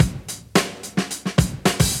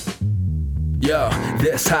Yo,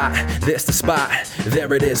 this hot, this the spot,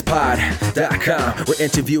 there it is, pod.com. We're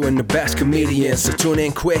interviewing the best comedians, so tune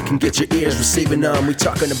in quick and get your ears receiving them. We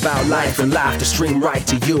talking about life and life to stream right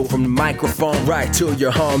to you, from the microphone right to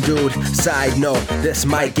your home, dude. Side note, this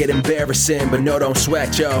might get embarrassing, but no, don't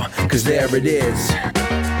sweat, yo, cause there it is.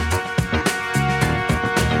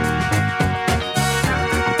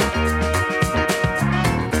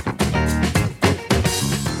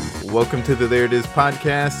 Welcome to the There It Is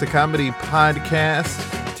podcast, a comedy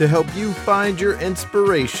podcast to help you find your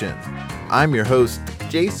inspiration. I'm your host,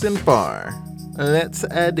 Jason Farr. Let's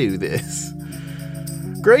do this.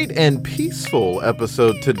 Great and peaceful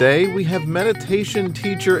episode today. We have meditation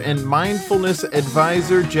teacher and mindfulness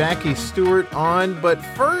advisor Jackie Stewart on, but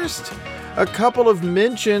first, a couple of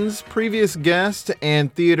mentions. Previous guest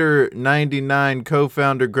and Theater 99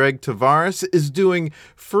 co-founder Greg Tavares is doing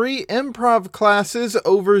free improv classes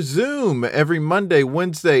over Zoom every Monday,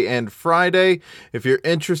 Wednesday, and Friday. If you're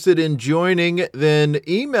interested in joining, then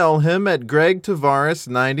email him at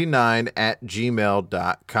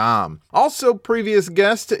gregtavares99@gmail.com. Also, previous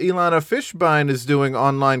guest Ilana Fishbein is doing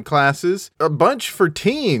online classes, a bunch for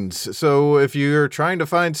teens. So if you're trying to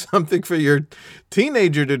find something for your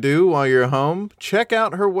teenager to do while you're home, check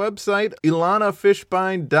out her website,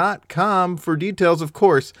 ilanafishbein.com, for details. Of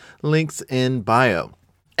course, links in bio.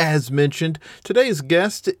 As mentioned, today's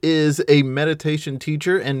guest is a meditation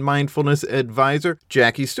teacher and mindfulness advisor,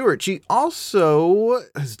 Jackie Stewart. She also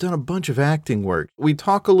has done a bunch of acting work. We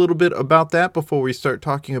talk a little bit about that before we start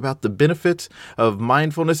talking about the benefits of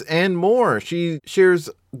mindfulness and more. She shares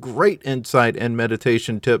great insight and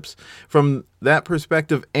meditation tips from that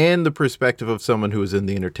perspective and the perspective of someone who is in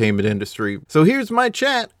the entertainment industry. So here's my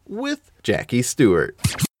chat with Jackie Stewart.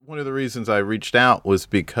 One of the reasons I reached out was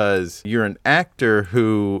because you're an actor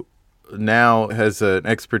who now has an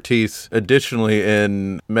expertise additionally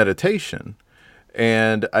in meditation.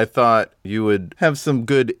 And I thought you would have some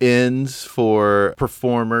good ins for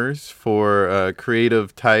performers, for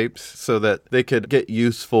creative types, so that they could get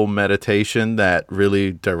useful meditation that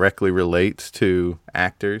really directly relates to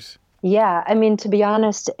actors. Yeah, I mean, to be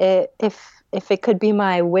honest, if it could be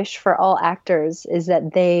my wish for all actors, is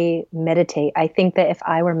that they meditate. I think that if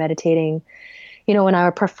I were meditating, when I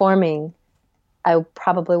were performing, I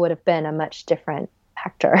probably would have been a much different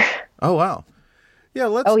actor. Oh, wow. Yeah,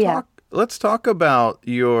 let's talk about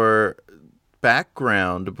your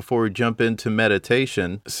background before we jump into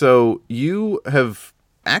meditation. So you have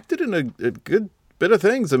acted in a good bit of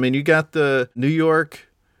things. I mean, you got the New York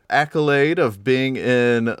accolade of being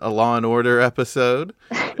in a Law and Order episode,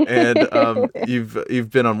 and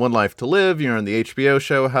you've been on One Life to Live. You're on the HBO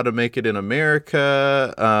show How to Make It in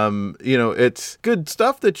America. It's good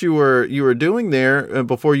stuff that you were doing there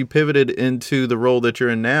before you pivoted into the role that you're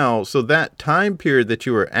in now. So that time period that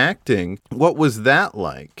you were acting, what was that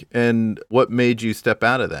like, and what made you step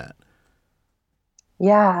out of that?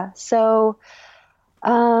 Yeah, so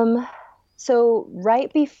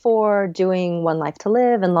right before doing One Life to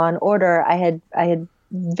Live and Law and Order, I had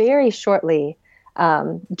very shortly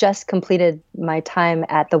just completed my time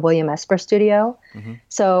at the William Esper Studio. Mm-hmm.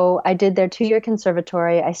 So I did their 2-year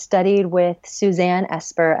conservatory. I studied with Suzanne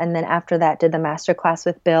Esper, and then after that did the master class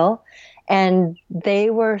with Bill. And they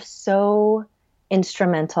were so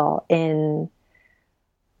instrumental in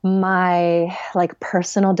my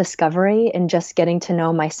personal discovery and just getting to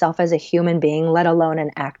know myself as a human being, let alone an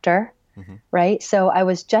actor. Mm-hmm. Right. So I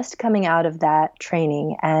was just coming out of that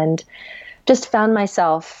training and just found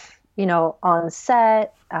myself, on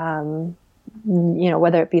set,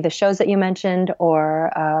 whether it be the shows that you mentioned or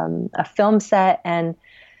a film set. And,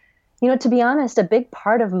 to be honest, a big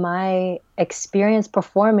part of my experience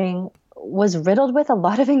performing was riddled with a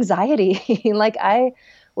lot of anxiety. I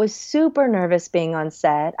was super nervous being on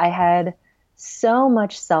set. I had so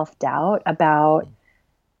much self-doubt about,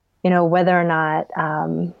 whether or not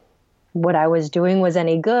what I was doing was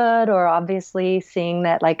any good, or obviously seeing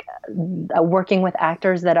that working with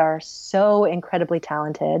actors that are so incredibly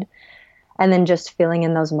talented, and then just feeling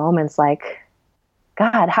in those moments God,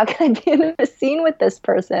 how can I be in a scene with this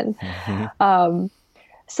person? Mm-hmm.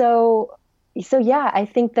 So yeah, I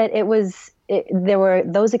think that there were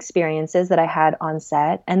those experiences that I had on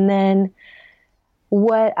set. And then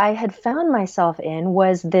what I had found myself in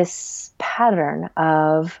was this pattern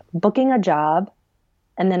of booking a job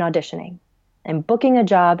and then auditioning, and booking a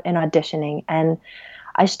job and auditioning. And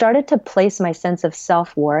I started to place my sense of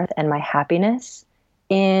self-worth and my happiness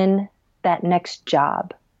in that next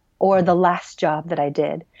job or the last job that I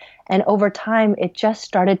did. And over time, it just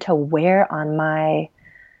started to wear on me.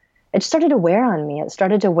 It started to wear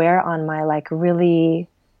on my really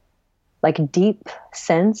like deep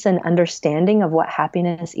sense and understanding of what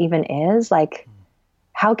happiness even is. Like,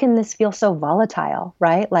 how can this feel so volatile,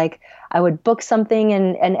 right? Like, I would book something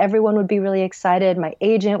and everyone would be really excited. My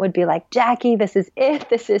agent would be like, Jackie, this is it.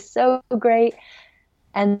 This is so great.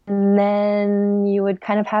 And then you would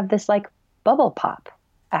kind of have this like bubble pop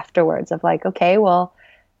afterwards of like, okay, well,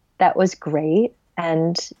 that was great.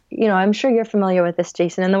 And, I'm sure you're familiar with this,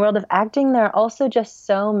 Jason. In the world of acting, there are also just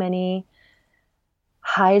so many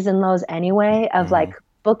highs and lows anyway of like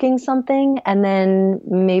booking something and then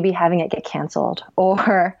maybe having it get canceled,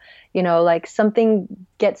 or like something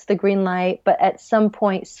gets the green light, but at some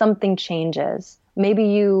point something changes. Maybe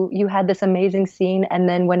you had this amazing scene and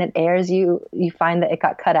then when it airs you find that it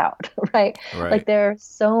got cut out. Right? Like there are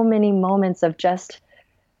so many moments of just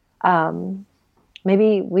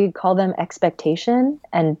maybe we call them expectation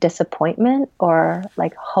and disappointment, or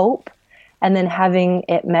like hope, and then having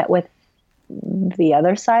it met with the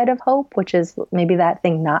other side of hope, which is maybe that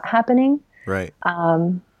thing not happening. Right.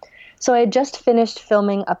 So I just finished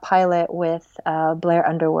filming a pilot with Blair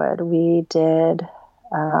Underwood. We did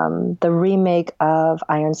the remake of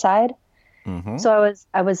Ironside. Mm-hmm. So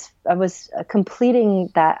I was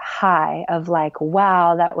completing that high of like,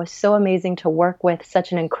 wow, that was so amazing to work with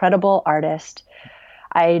such an incredible artist.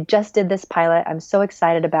 I just did this pilot. I'm so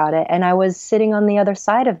excited about it. And I was sitting on the other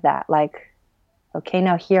side of that, like, okay,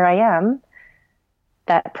 now here I am.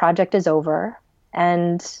 That project is over.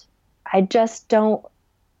 And I just don't,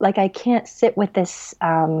 like, I can't sit with this,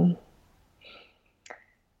 I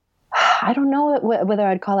don't know whether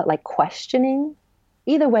I'd call it like questioning.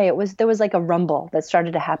 Either way, there was like a rumble that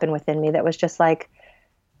started to happen within me that was just like,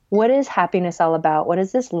 what is happiness all about? What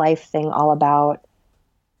is this life thing all about?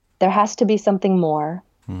 There has to be something more.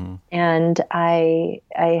 Mm-hmm. And I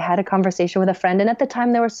had a conversation with a friend, and at the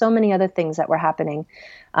time there were so many other things that were happening.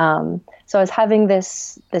 So I was having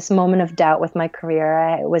this moment of doubt with my career.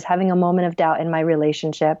 I was having a moment of doubt in my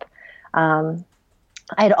relationship. I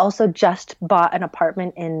had also just bought an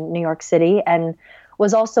apartment in New York City and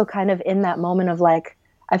was also kind of in that moment of like,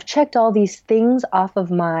 I've checked all these things off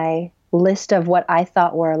of my list of what I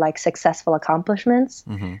thought were like successful accomplishments.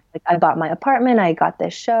 Mm-hmm. Like I bought my apartment, I got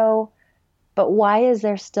this show, but why is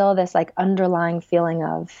there still this like underlying feeling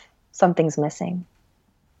of something's missing?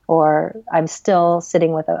 Or I'm still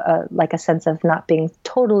sitting with a sense of not being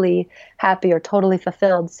totally happy or totally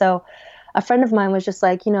fulfilled. So a friend of mine was just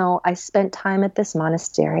like, I spent time at this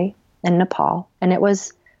monastery in Nepal and it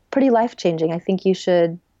was pretty life-changing. I think you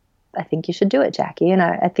should do it, Jackie. And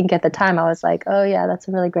I think at the time I was like, oh yeah, that's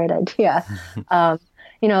a really great idea.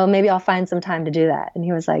 Maybe I'll find some time to do that. And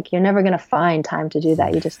he was like, you're never going to find time to do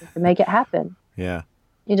that. You just need to make it happen. Yeah.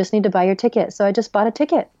 You just need to buy your ticket. So I just bought a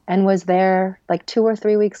ticket and was there like 2 or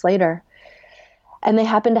 3 weeks later. And they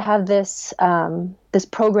happened to have this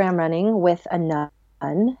program running with a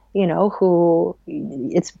nun, who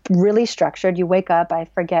it's really structured. You wake up, I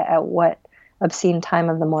forget at what obscene time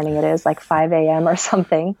of the morning it is, like 5 a.m. or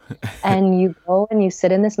something. And you go and you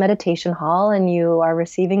sit in this meditation hall and you are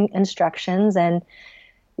receiving instructions. And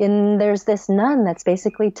there's this nun that's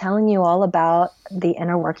basically telling you all about the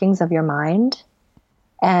inner workings of your mind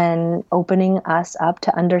and opening us up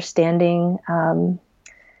to understanding, some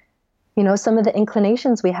of the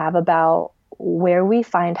inclinations we have about where we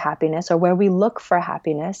find happiness or where we look for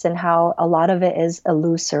happiness, and how a lot of it is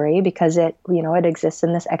illusory because it exists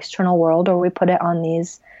in this external world, or we put it on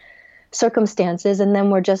these circumstances, and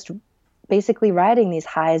then we're just basically riding these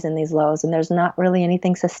highs and these lows, and there's not really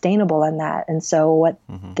anything sustainable in that. And so what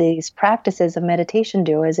these practices of meditation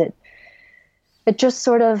do is it just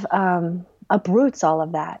sort of uproots all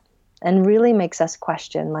of that and really makes us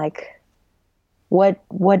question, like, what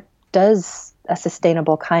does a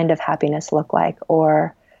sustainable kind of happiness look like?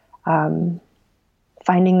 Or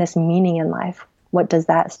finding this meaning in life, what does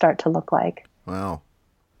that start to look like? Wow.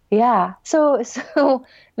 Yeah. So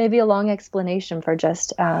maybe a long explanation for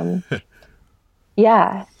just, for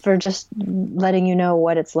just letting you know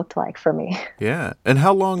what it's looked like for me. Yeah. And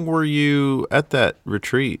how long were you at that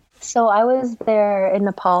retreat? So I was there in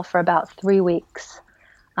Nepal for about 3 weeks.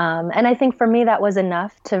 And I think for me, that was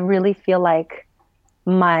enough to really feel like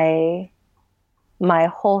my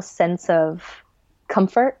whole sense of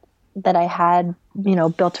comfort that I had,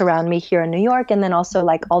 built around me here in New York. And then also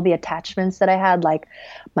like all the attachments that I had, like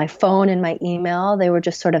my phone and my email, they were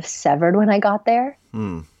just sort of severed when I got there.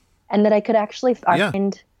 And that I could actually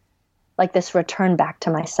find like this return back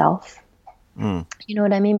to myself. You know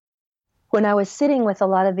what I mean? When I was sitting with a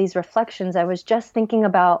lot of these reflections, I was just thinking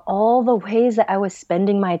about all the ways that I was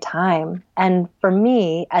spending my time. And for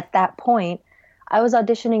me, at that point, I was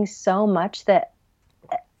auditioning so much that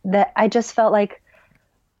I just felt like,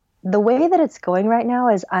 the way that it's going right now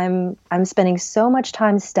is I'm spending so much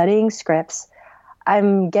time studying scripts.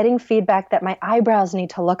 I'm getting feedback that my eyebrows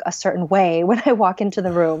need to look a certain way when I walk into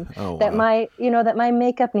the room, Oh, that wow. that my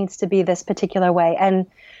makeup needs to be this particular way. And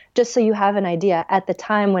just so you have an idea, at the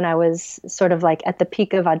time when I was sort of like at the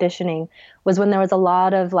peak of auditioning was when there was a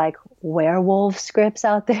lot of like werewolf scripts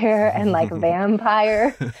out there and like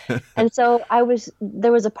vampire. And so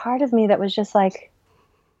there was a part of me that was just like,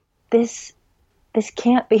 this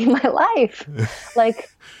can't be my life. Like,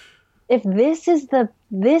 if this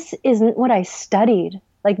isn't what I studied,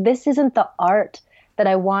 like this isn't the art that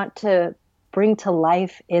I want to bring to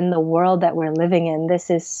life in the world that we're living in. This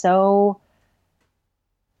is so,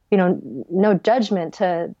 no judgment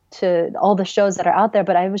to all the shows that are out there,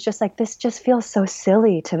 but I was just like, this just feels so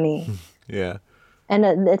silly to me. Yeah. And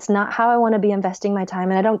it's not how I want to be investing my time.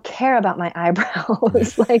 And I don't care about my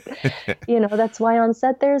eyebrows. Like, that's why on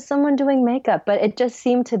set there's someone doing makeup, but it just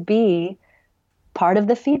seemed to be part of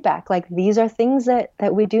the feedback. Like, these are things that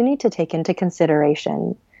we do need to take into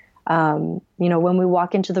consideration. When we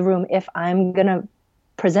walk into the room, if I'm going to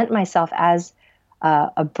present myself as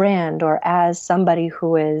a brand or as somebody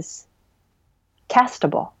who is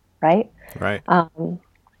castable, right? Right.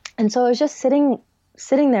 And so I was just sitting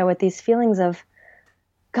there with these feelings of,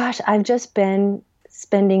 gosh, I've just been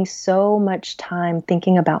spending so much time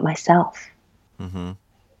thinking about myself. Mm-hmm.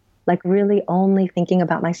 Like really only thinking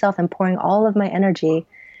about myself and pouring all of my energy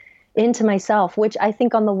into myself, which I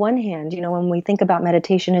think on the one hand, when we think about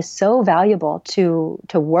meditation is so valuable to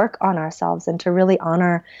work on ourselves and to really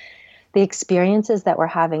honor the experiences that we're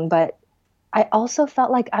having. But I also felt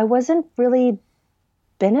like I wasn't really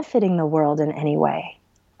benefiting the world in any way.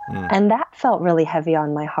 And that felt really heavy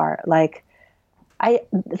on my heart. Like,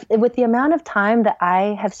 with the amount of time that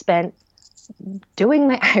I have spent doing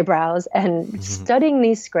my eyebrows and studying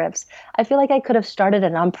these scripts, I feel like I could have started a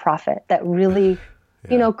nonprofit that really,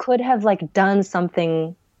 could have like done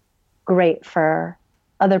something great for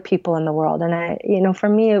other people in the world. And for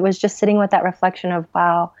me, it was just sitting with that reflection of,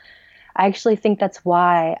 wow, I actually think that's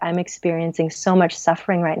why I'm experiencing so much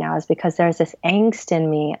suffering right now, is because there's this angst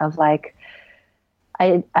in me of like,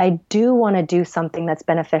 I do want to do something that's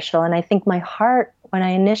beneficial. And I think my heart, when I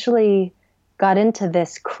initially got into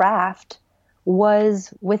this craft,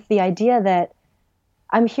 was with the idea that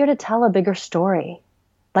I'm here to tell a bigger story.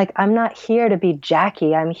 Like, I'm not here to be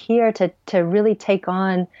Jackie. I'm here to really take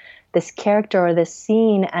on this character or this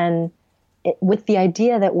scene, and with the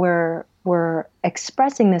idea that we're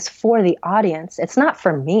expressing this for the audience. It's not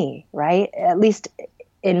for me, right? At least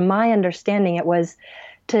in my understanding, it was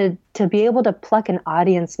to be able to pluck an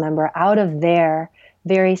audience member out of their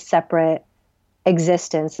very separate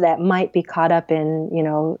existence that might be caught up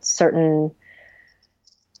in, certain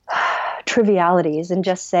trivialities, and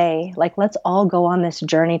just say, like, let's all go on this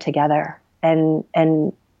journey together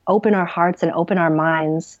and open our hearts and open our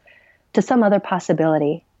minds to some other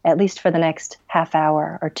possibility, at least for the next half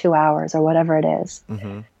hour or 2 hours or whatever it is.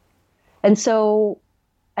 Mm-hmm. And so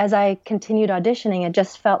as I continued auditioning, it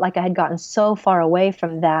just felt like I had gotten so far away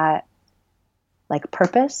from that, like,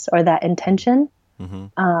 purpose or that intention.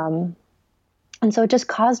 Mm-hmm. And so it just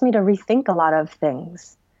caused me to rethink a lot of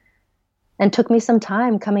things, and took me some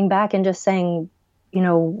time coming back and just saying,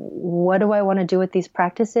 what do I want to do with these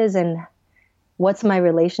practices, and what's my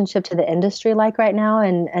relationship to the industry like right now?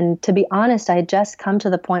 And to be honest, I had just come to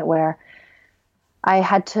the point where I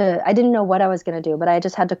didn't know what I was going to do, but I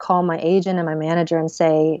just had to call my agent and my manager and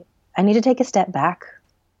say, I need to take a step back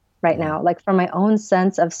right now. Like, for my own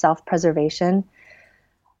sense of self-preservation,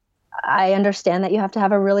 I understand that you have to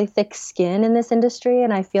have a really thick skin in this industry.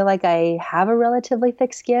 And I feel like I have a relatively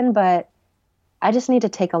thick skin, but I just need to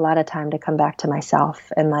take a lot of time to come back to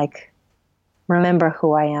myself and like remember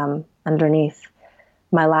who I am underneath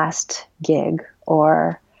my last gig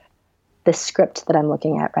or the script that I'm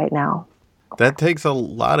looking at right now. That takes a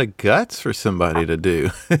lot of guts for somebody to do,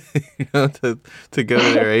 to go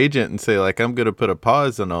to their agent and say, like, I'm going to put a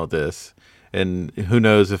pause on all this, and who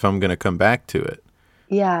knows if I'm going to come back to it.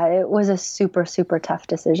 Yeah, it was a super, super tough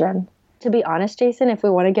decision. To be honest, Jason, if we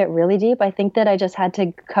want to get really deep, I think that I just had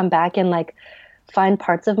to come back and like find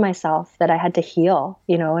parts of myself that I had to heal,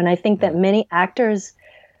 and I think that many actors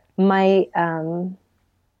might,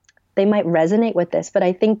 they might resonate with this, but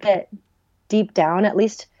I think that deep down, at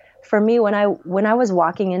least for me, when I was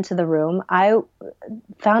walking into the room, I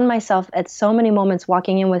found myself at so many moments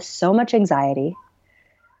walking in with so much anxiety.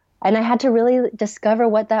 And I had to really discover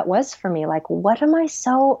what that was for me. Like, what am I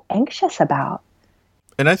so anxious about?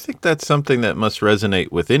 And I think that's something that must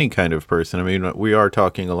resonate with any kind of person. I mean, we are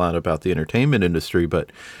talking a lot about the entertainment industry,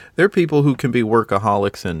 but there are people who can be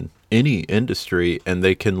workaholics in any industry and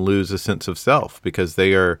they can lose a sense of self because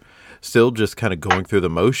they are still just kind of going through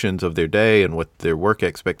the motions of their day and what their work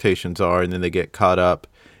expectations are. And then they get caught up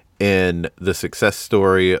in the success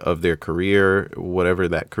story of their career, whatever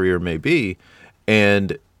that career may be.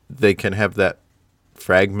 And they can have that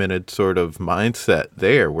fragmented sort of mindset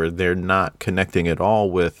there where they're not connecting at all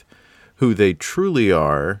with who they truly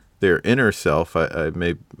are, their inner self.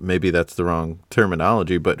 Maybe that's the wrong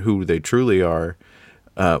terminology, but who they truly are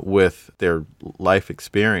with their life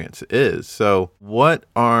experience is. So what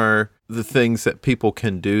are the things that people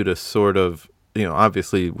can do to sort of,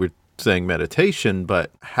 obviously we're saying meditation, but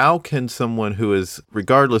how can someone who is,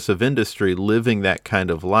 regardless of industry, living that kind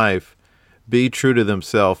of life be true to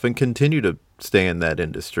themselves and continue to stay in that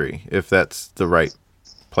industry if that's the right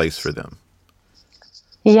place for them?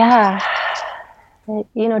 Yeah.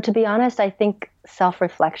 To be honest, I think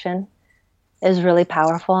self-reflection is really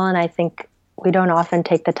powerful. And I think we don't often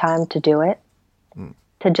take the time to do it,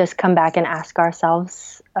 to just come back and ask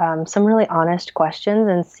ourselves some really honest questions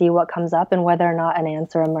and see what comes up and whether or not an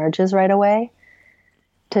answer emerges right away,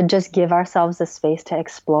 to just give ourselves the space to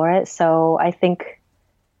explore it. So I think,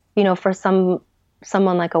 for someone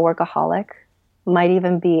like a workaholic, might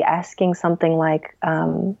even be asking something like,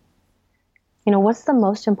 what's the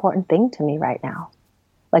most important thing to me right now?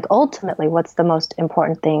 Like, ultimately, what's the most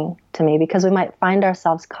important thing to me? Because we might find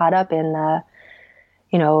ourselves caught up in the,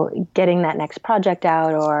 getting that next project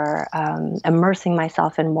out or immersing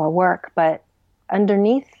myself in more work. But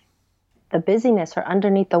underneath the busyness or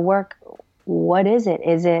underneath the work, what is it?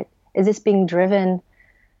 Is this being driven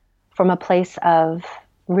from a place of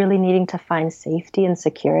really needing to find safety and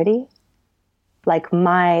security? Like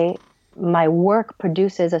my work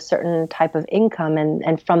produces a certain type of income,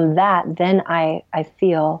 and from that, then I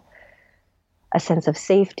feel a sense of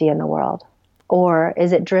safety in the world. Or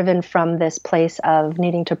is it driven from this place of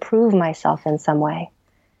needing to prove myself in some way?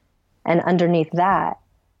 And underneath that,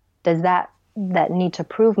 does that need to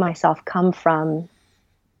prove myself come from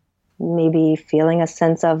maybe feeling a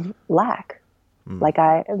sense of lack? Like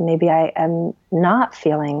I am not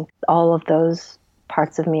feeling all of those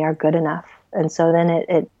parts of me are good enough. And so then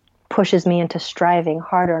it pushes me into striving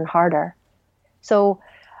harder and harder. So,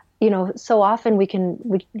 so often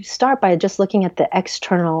we start by just looking at the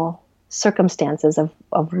external circumstances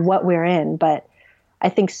of what we're in. But I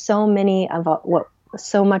think so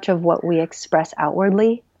much of what we express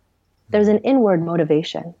outwardly, there's an inward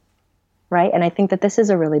motivation, right? And I think that this is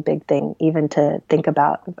a really big thing even to think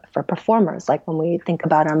about for performers. Like when we think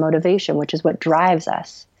about our motivation, which is what drives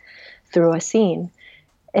us through a scene,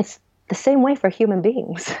 it's the same way for human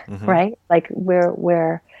beings, right? Like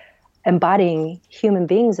we're embodying human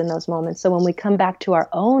beings in those moments. So when we come back to our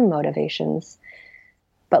own motivations,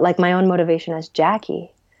 but like my own motivation as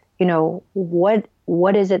Jackie,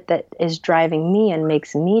 what is it that is driving me and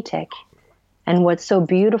makes me tick? And what's so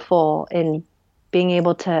beautiful in being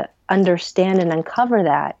able to understand and uncover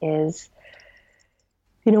that is,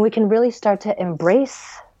 we can really start to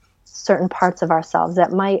embrace certain parts of ourselves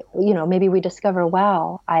that might, maybe we discover,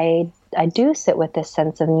 wow, I do sit with this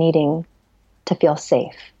sense of needing to feel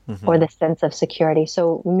safe or this sense of security.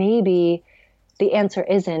 So maybe the answer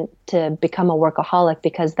isn't to become a workaholic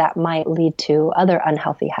because that might lead to other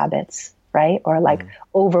unhealthy habits, right? Or like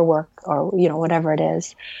overwork or, whatever it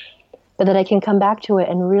is. But that I can come back to it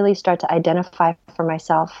and really start to identify for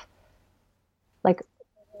myself, like,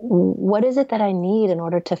 what is it that I need in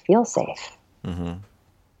order to feel safe?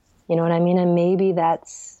 You know what I mean? And maybe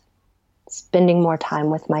that's spending more time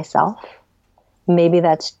with myself. Maybe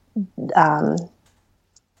that's,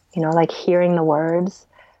 like hearing the words,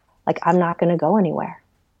 like, I'm not going to go anywhere,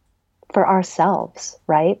 for ourselves,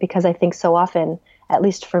 right? Because I think so often, at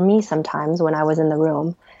least for me sometimes when I was in the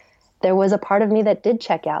room, there was a part of me that did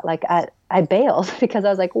check out. Like I bailed because I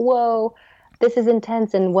was like, whoa, this is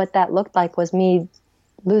intense. And what that looked like was me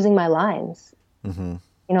losing my lines.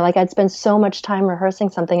 Like I'd spend so much time rehearsing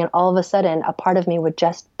something and all of a sudden a part of me would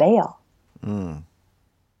just bail. And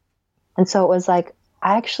so it was like,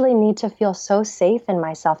 I actually need to feel so safe in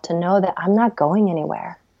myself to know that I'm not going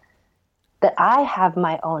anywhere, that I have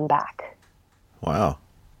my own back. Wow.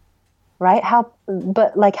 Right? How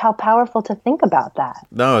powerful to think about that.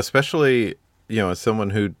 No, especially, as someone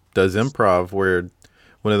who does improv, where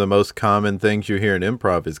one of the most common things you hear in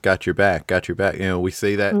improv is got your back, got your back. We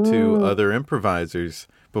say that to other improvisers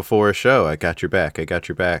before a show. I got your back. I got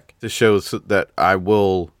your back. This shows that I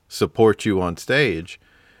will support you on stage.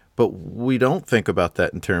 But we don't think about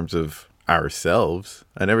that in terms of ourselves.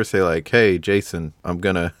 I never say like, hey, Jason, I'm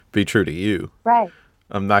going to be true to you. Right.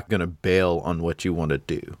 I'm not going to bail on what you want to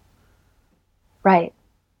do. Right.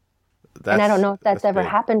 And I don't know if that's ever big.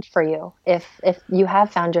 happened for you. If you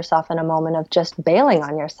have found yourself in a moment of just bailing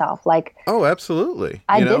on yourself, like, oh, absolutely.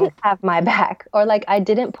 I didn't have my back, or like I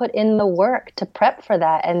didn't put in the work to prep for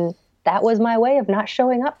that. And that was my way of not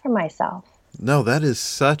showing up for myself. No, that is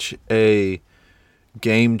such a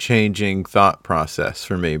game-changing thought process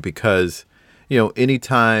for me because,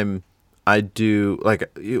 anytime I do,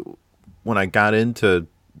 like, when I got into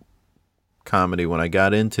comedy, when I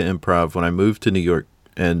got into improv, when I moved to New York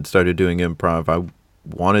and started doing improv,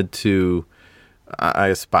 I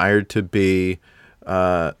aspired to be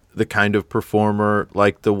the kind of performer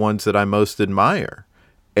like the ones that I most admire.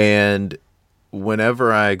 And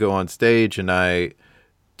whenever I go on stage and I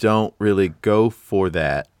don't really go for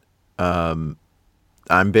that, I'm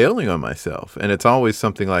bailing on myself. And it's always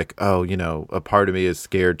something like, oh, a part of me is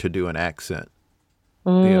scared to do an accent.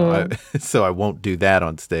 So I won't do that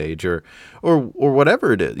on stage or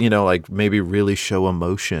whatever it is, like maybe really show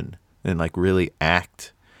emotion and like really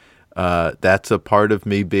act. That's a part of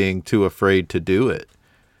me being too afraid to do it.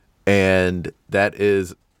 And that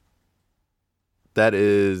is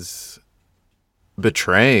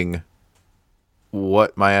betraying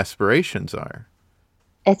what my aspirations are.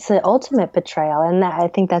 It's the ultimate betrayal. And I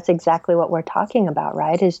think that's exactly what we're talking about,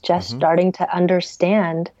 right? Is just starting to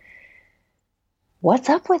understand what's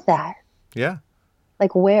up with that. Yeah.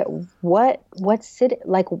 Like what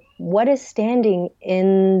is standing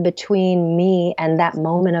in between me and that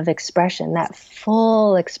moment of expression, that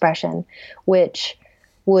full expression, which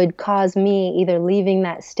would cause me either leaving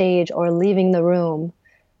that stage or leaving the room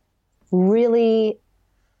really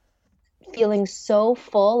feeling so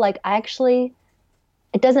full. Like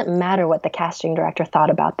it doesn't matter what the casting director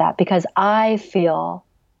thought about that because I feel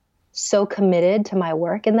so committed to my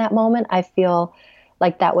work in that moment. I feel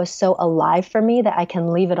like that was so alive for me that I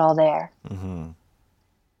can leave it all there. Mm-hmm.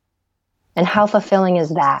 And how fulfilling is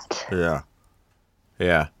that? Yeah.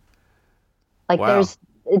 Yeah. Like wow.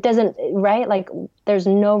 There's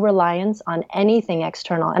no reliance on anything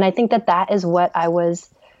external. And I think that is what I was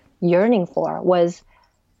yearning for, was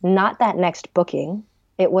not that next booking.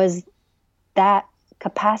 It was that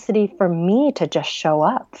capacity for me to just show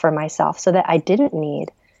up for myself so that I didn't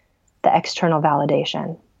need the external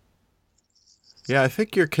validation. Yeah, I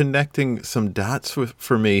think you're connecting some dots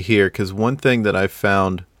for me here, because one thing that I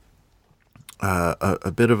found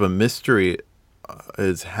a bit of a mystery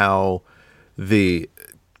is how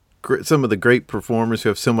some of the great performers who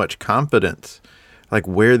have so much confidence, like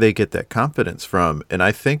where they get that confidence from. And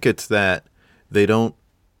I think it's that they don't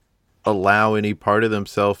allow any part of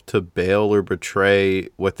themselves to bail or betray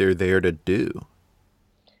what they're there to do.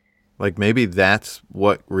 Like maybe that's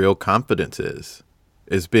what real confidence is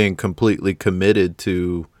being completely committed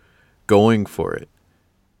to going for it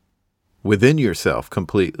within yourself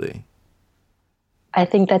completely. I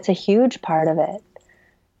think that's a huge part of it.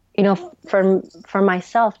 For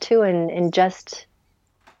myself too, and just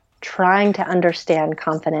trying to understand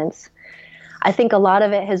confidence, I think a lot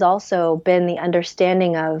of it has also been the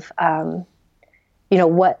understanding of,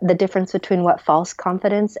 what the difference between what false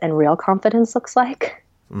confidence and real confidence looks like.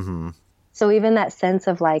 Mm-hmm. So even that sense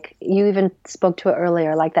of, like, you even spoke to it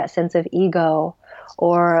earlier, like that sense of ego,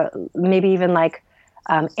 or maybe even like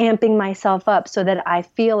amping myself up so that I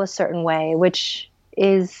feel a certain way, which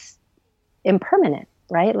is impermanent,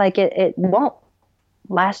 right? Like it won't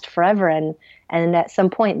last forever. And at some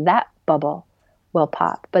point that bubble will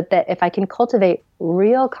pop. But that if I can cultivate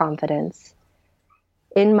real confidence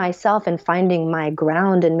in myself and finding my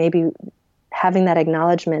ground and maybe having that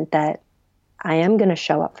acknowledgement that I am going to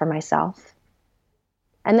show up for myself.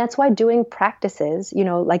 And that's why doing practices,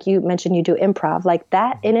 like you mentioned, you do improv, like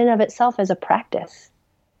that in and of itself is a practice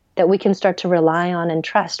that we can start to rely on and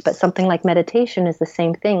trust. But something like meditation is the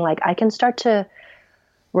same thing. Like I can start to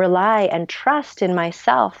rely and trust in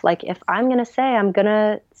myself. Like if I'm going to say I'm going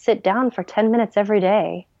to sit down for 10 minutes every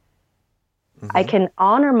day, I can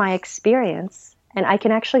honor my experience and I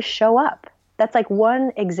can actually show up. That's like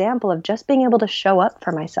one example of just being able to show up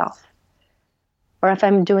for myself. Or if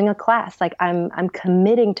I'm doing a class, like I'm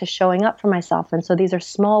committing to showing up for myself. And so these are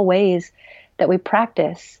small ways that we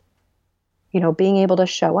practice, being able to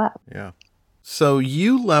show up. Yeah. So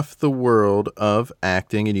you left the world of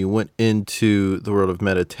acting and you went into the world of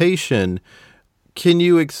meditation. Can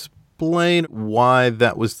you explain why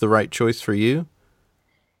that was the right choice for you?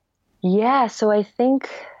 Yeah. So I think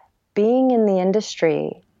being in the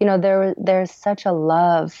industry, there's such a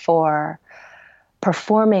love for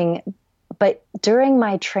performing But during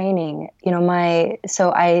my training, I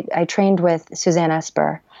trained with Suzanne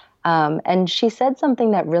Esper, and she said something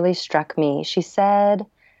that really struck me. She said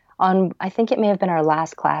I think it may have been our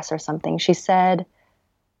last class or something, she said,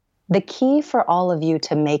 the key for all of you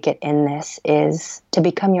to make it in this is to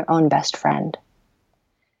become your own best friend.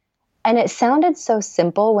 And it sounded so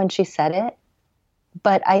simple when she said it,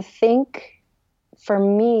 but I think for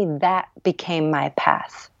me, that became my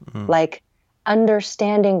path. Like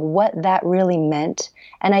understanding what that really meant.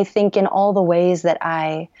 And I think in all the ways that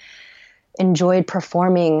I enjoyed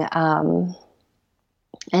performing, and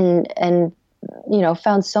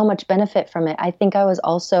found so much benefit from it. I think I was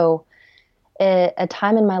also a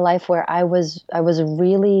time in my life where I was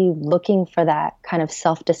really looking for that kind of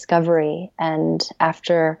self-discovery. And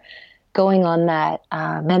after going on that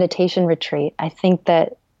meditation retreat, I think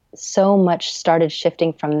that so much started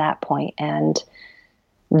shifting from that point, and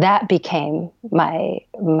that became my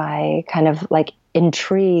kind of like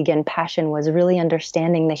intrigue and passion, was really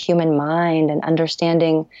understanding the human mind and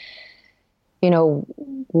understanding,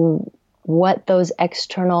 what those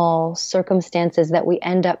external circumstances that we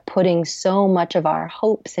end up putting so much of our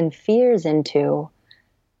hopes and fears into,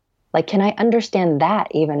 like, can I understand that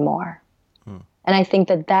even more? And I think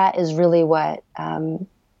that is really what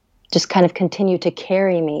just kind of continued to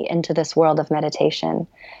carry me into this world of meditation,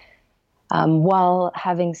 while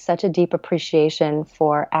having such a deep appreciation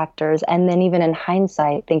for actors. And then even in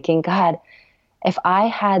hindsight, thinking, God, if I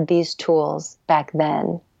had these tools back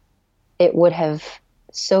then, it would have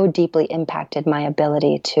so deeply impacted my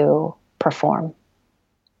ability to perform,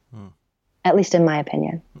 at least in my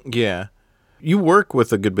opinion. Yeah. You work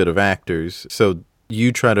with a good bit of actors, so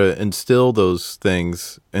you try to instill those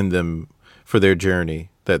things in them for their journey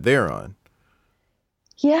that they're on.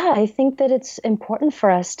 Yeah, I think that it's important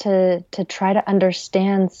for us to try to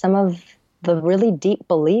understand some of the really deep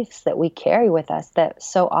beliefs that we carry with us that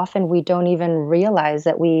so often we don't even realize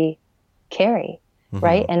that we carry,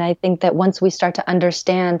 right? And I think that once we start to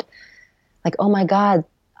understand, like, oh my God,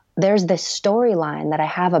 there's this storyline that I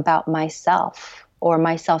have about myself or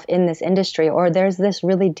myself in this industry, or there's this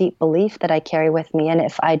really deep belief that I carry with me. And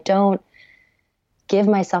if I don't give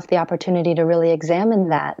myself the opportunity to really examine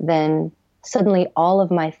that, then suddenly all of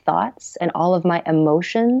my thoughts and all of my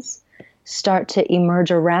emotions start to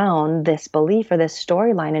emerge around this belief or this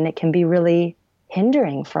storyline, and it can be really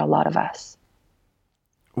hindering for a lot of us.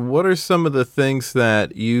 What are some of the things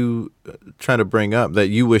that you try to bring up that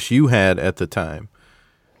you wish you had at the time,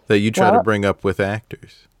 that you try to bring up with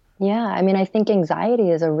actors? Yeah, I mean, I think anxiety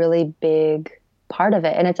is a really big part of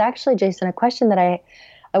it. And it's actually, Jason, a question that I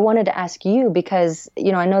wanted to ask you, because,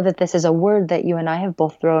 I know that this is a word that you and I have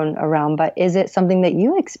both thrown around, but is it something that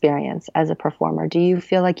you experience as a performer? Do you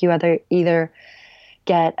feel like you either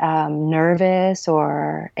get nervous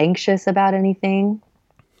or anxious about anything?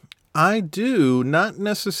 I do, not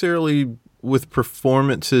necessarily with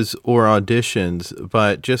performances or auditions,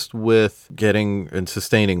 but just with getting and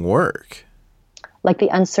sustaining work. Like the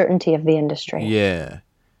uncertainty of the industry. Yeah.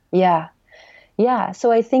 Yeah. Yeah.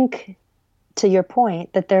 So I think, to your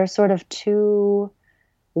point, that there are sort of two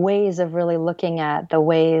ways of really looking at the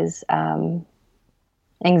ways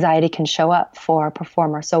anxiety can show up for a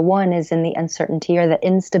performer. So one is in the uncertainty or the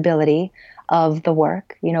instability of the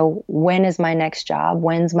work. When is my next job?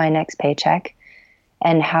 When's my next paycheck?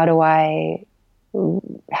 And how do I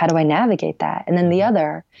navigate that? And then the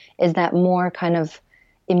other is that more kind of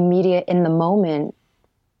immediate, in the moment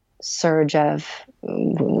surge of,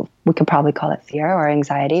 we could probably call it fear or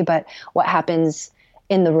anxiety, but what happens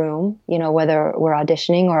in the room, whether we're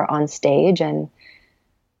auditioning or on stage, and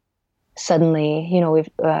suddenly, we've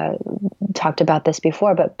talked about this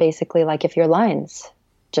before, but basically, like, if your lines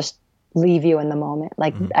just leave you in the moment,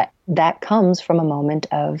 like that comes from a moment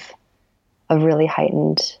of really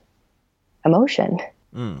heightened emotion.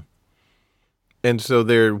 And so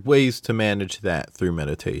there are ways to manage that through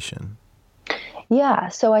meditation. Yeah.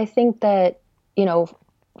 So I think that,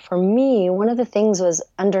 for me, one of the things was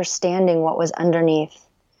understanding what was underneath.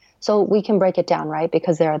 So we can break it down, right?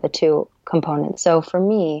 Because there are the two components. So for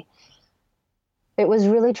me, it was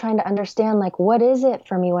really trying to understand, like, what is it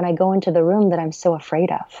for me when I go into the room that I'm so afraid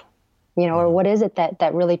of? Or what is it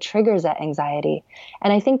that really triggers that anxiety?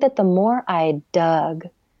 And I think that the more I dug,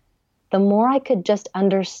 the more I could just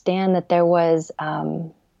understand that there was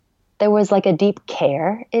like a deep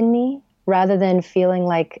care in me, rather than feeling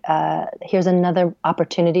like here's another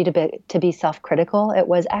opportunity to be self-critical. It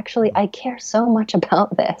was actually, I care so much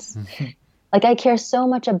about this. Like, I care so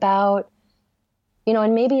much about,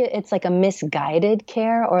 and maybe it's like a misguided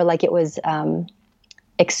care, or like it was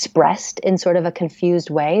expressed in sort of a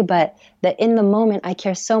confused way, but that in the moment I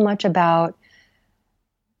care so much about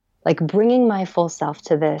like bringing my full self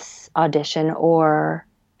to this audition, or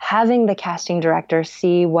having the casting director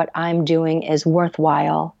see what I'm doing is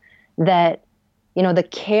worthwhile, that, you know, the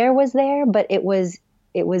care was there, but it was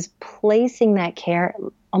placing that care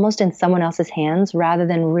almost in someone else's hands rather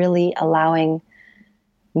than really allowing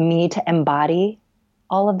me to embody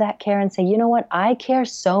all of that care and say, you know what, I care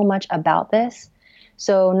so much about this.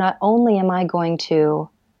 So not only am I going to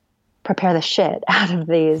prepare the shit out of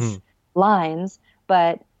these lines,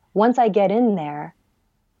 but once I get in there,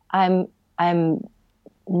 I'm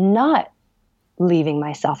not leaving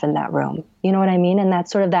myself in that room. You know what I mean? And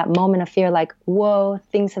that's sort of that moment of fear, like, whoa,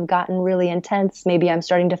 things have gotten really intense. Maybe I'm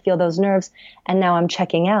starting to feel those nerves and now I'm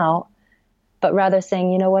checking out. But rather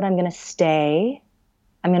saying, you know what, I'm going to stay.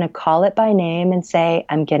 I'm going to call it by name and say,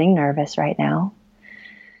 I'm getting nervous right now.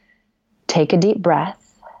 Take a deep breath.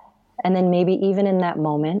 And then maybe even in that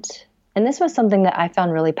moment, and this was something that I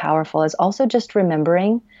found really powerful, is also just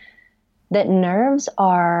remembering that nerves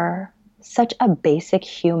are such a basic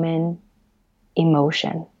human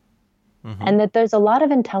emotion. And that there's a lot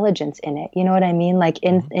of intelligence in it. You know what I mean? Like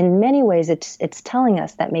in many ways, it's telling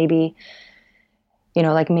us that maybe, you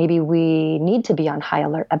know, like maybe we need to be on high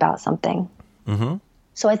alert about something.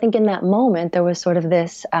 So I think in that moment, there was sort of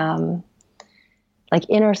this like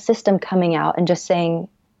inner system coming out and just saying,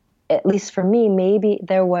 at least for me, maybe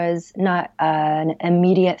there was not an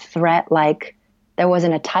immediate threat, like there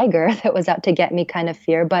wasn't a tiger that was out to get me kind of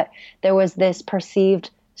fear, but there was this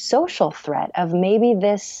perceived social threat of maybe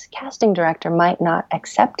this casting director might not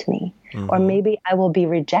accept me, or maybe I will be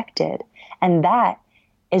rejected. And that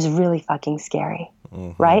is really fucking scary,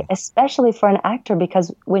 right? Especially for an actor,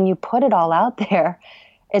 because when you put it all out there,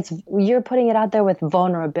 you're putting it out there with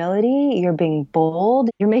vulnerability, you're being bold,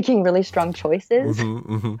 you're making really strong choices,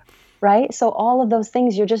 right? So all of those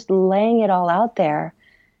things, you're just laying it all out there.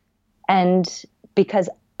 And because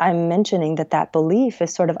I'm mentioning that belief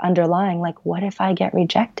is sort of underlying, like, what if I get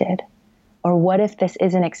rejected? Or what if this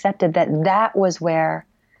isn't accepted? That was where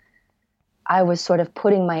I was sort of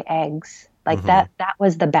putting my eggs, like that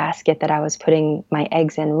was the basket that I was putting my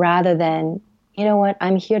eggs in, rather than, you know what,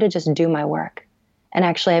 I'm here to just do my work. And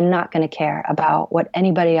actually, I'm not going to care about what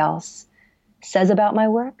anybody else says about my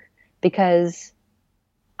work, because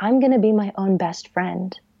I'm going to be my own best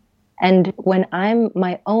friend. And when I'm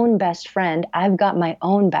my own best friend, I've got my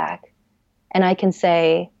own back. And I can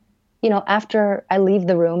say, you know, after I leave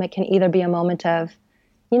the room, it can either be a moment of,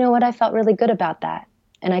 you know what, I felt really good about that.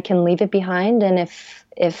 And I can leave it behind. And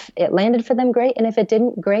if it landed for them, great. And if it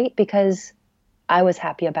didn't, great, because I was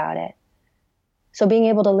happy about it. So being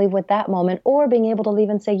able to leave with that moment, or being able to leave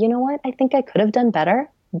and say, you know what, I think I could have done better,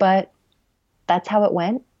 but that's how it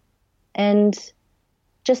went. And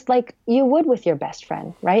just like you would with your best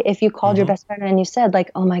friend, right? If you called your best friend and you said,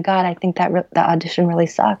 like, oh my God, I think that the audition really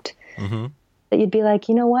sucked. That you'd be like,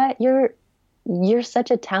 you know what, you're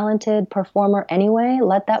such a talented performer anyway,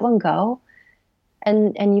 let that one go.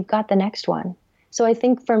 And you've got the next one. So I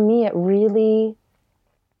think for me, it really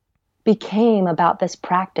became about this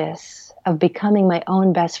practice of becoming my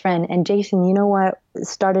own best friend. And Jason, you know what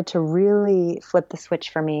started to really flip the switch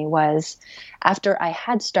for me was, after I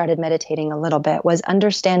had started meditating a little bit, was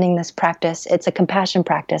understanding this practice. It's a compassion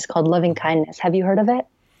practice called loving kindness. Have you heard of it?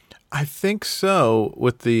 I think so,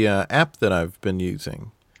 with the app that I've been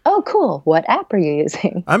using. Oh, cool. What app are you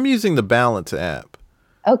using? I'm using the Balance app.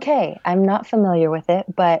 Okay. I'm not familiar with it,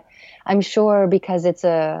 but I'm sure because it's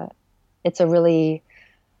a really,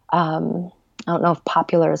 I don't know if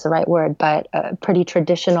popular is the right word, but a pretty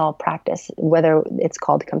traditional practice, whether it's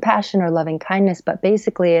called compassion or loving kindness. But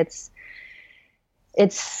basically it's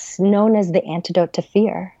known as the antidote to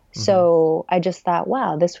fear. So I just thought,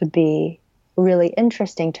 wow, this would be really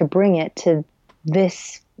interesting to bring it to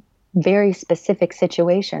this very specific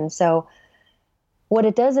situation. So what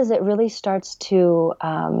it does is it really starts to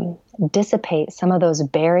dissipate some of those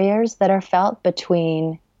barriers that are felt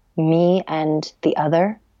between me and the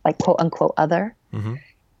other, like quote unquote other.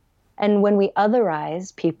 And when we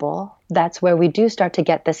otherize people, that's where we do start to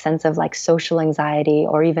get this sense of like social anxiety,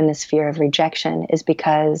 or even this fear of rejection, is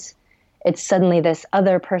because it's suddenly this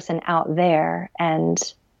other person out there and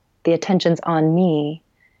the attention's on me.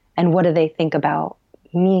 And what do they think about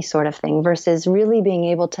me, sort of thing, versus really being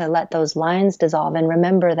able to let those lines dissolve and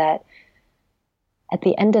remember that at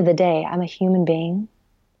the end of the day, I'm a human being,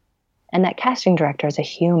 and that casting director is a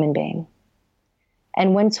human being.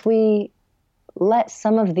 And once we let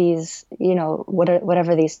some of these, you know,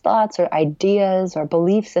 whatever these thoughts or ideas or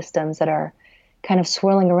belief systems that are kind of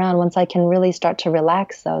swirling around, once I can really start to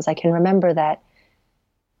relax those, I can remember that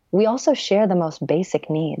we also share the most basic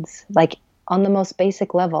needs. Like on the most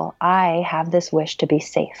basic level, I have this wish to be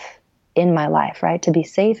safe in my life, right? To be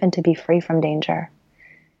safe and to be free from danger.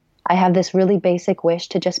 I have this really basic wish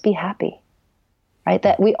to just be happy, right?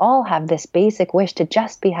 That we all have this basic wish to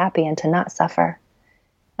just be happy and to not suffer.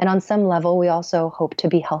 And on some level, we also hope to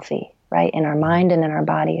be healthy, right? In our mind and in our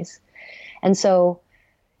bodies. And so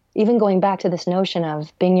even going back to this notion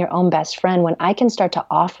of being your own best friend, when I can start to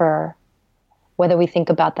offer, whether we think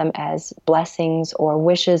about them as blessings or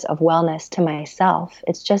wishes of wellness to myself,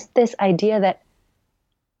 it's just this idea that,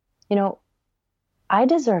 you know, I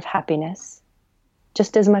deserve happiness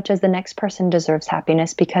just as much as the next person deserves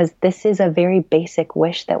happiness, because this is a very basic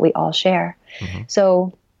wish that we all share. Mm-hmm.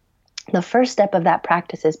 So the first step of that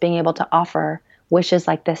practice is being able to offer wishes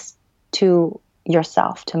like this to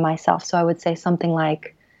yourself, to myself. So I would say something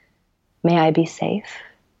like, may I be safe?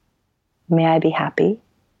 May I be happy?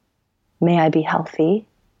 May I be healthy?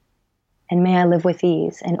 And may I live with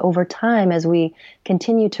ease? And over time, as we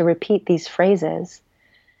continue to repeat these phrases,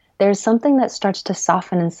 there's something that starts to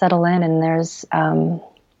soften and settle in. And there's,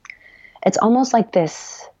 it's almost like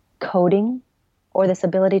this coding or this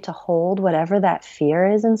ability to hold whatever that fear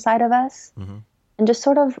is inside of us, mm-hmm. and just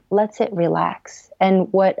sort of lets it relax.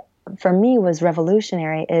 And what for me was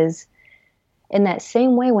revolutionary is in that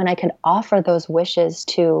same way, when I could offer those wishes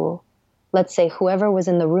to, let's say, whoever was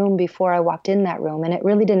in the room before I walked in that room, and it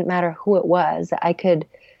really didn't matter who it was, I could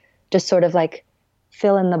just sort of like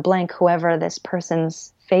fill in the blank, whoever this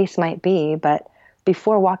person's face might be. But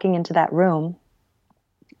before walking into that room,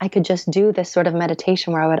 I could just do this sort of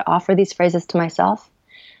meditation where I would offer these phrases to myself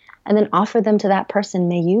and then offer them to that person.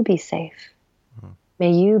 May you be safe. Mm-hmm.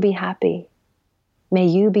 May you be happy. May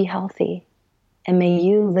you be healthy. And may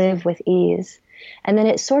you live with ease. And then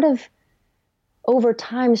it sort of, over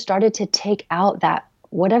time, started to take out that,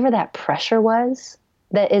 whatever that pressure was,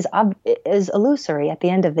 that is illusory at the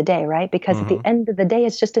end of the day, right? Because mm-hmm. at the end of the day,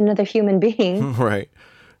 it's just another human being. Right.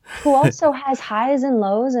 Who also has highs and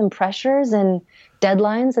lows and pressures and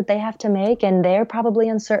deadlines that they have to make. And they're probably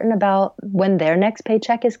uncertain about when their next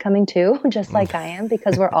paycheck is coming too, just like I am,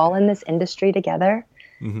 because we're all in this industry together.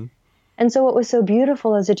 Mm-hmm. And so what was so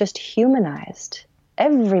beautiful is it just humanized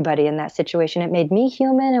everybody in that situation. It made me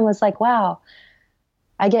human and was like, wow,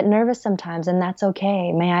 I get nervous sometimes and that's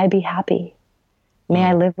okay. May I be happy. May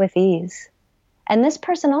I live with ease. And this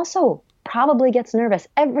person also probably gets nervous.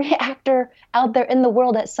 Every actor out there in the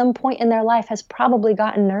world at some point in their life has probably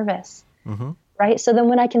gotten nervous, mm-hmm. right? So then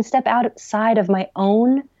when I can step outside of my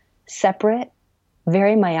own separate,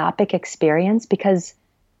 very myopic experience, because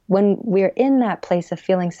when we're in that place of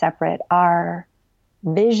feeling separate, our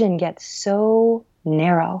vision gets so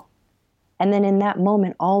narrow. And then in that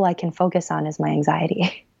moment, all I can focus on is my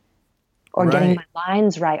anxiety or right. getting my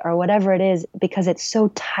lines right or whatever it is, because it's so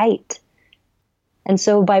tight. And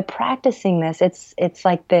so by practicing this, it's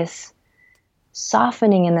like this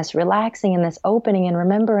softening and this relaxing and this opening and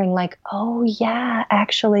remembering like, oh yeah,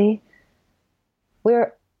 actually,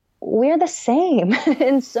 we're the same.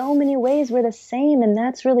 In so many ways, we're the same. And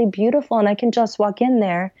that's really beautiful. And I can just walk in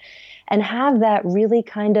there and have that really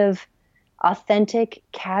kind of authentic,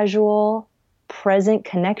 casual, present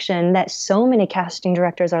connection that so many casting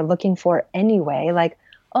directors are looking for anyway. Like,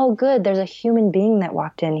 oh, good, there's a human being that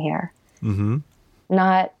walked in here. Mm-hmm.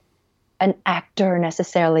 Not an actor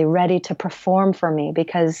necessarily ready to perform for me,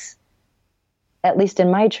 because at least in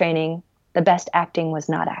my training, the best acting was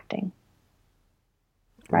not acting.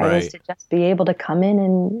 Right? Is to just be able to come in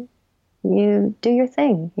and you do your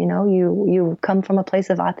thing. You know, you come from a place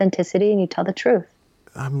of authenticity and you tell the truth.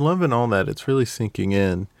 I'm loving all that. It's really sinking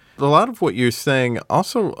in. A lot of what you're saying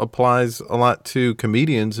also applies a lot to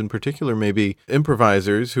comedians, in particular, maybe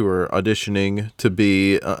improvisers who are auditioning to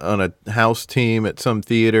be on a house team at some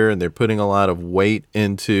theater, and they're putting a lot of weight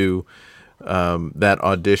into that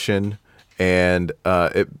audition, and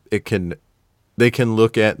they can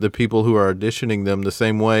look at the people who are auditioning them the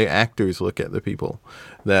same way actors look at the people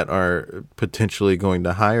that are potentially going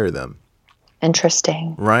to hire them.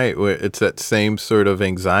 Interesting. Right. It's that same sort of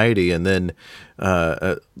anxiety, and then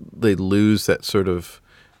they lose that sort of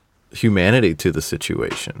humanity to the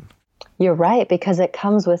situation. You're right, because it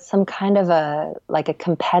comes with some kind of a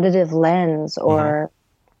competitive lens, or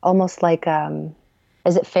mm-hmm. almost like,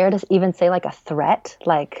 is it fair to even say like a threat?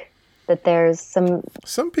 Like that there's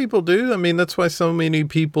Some people do. I mean, that's why so many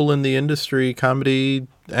people in the industry, comedy,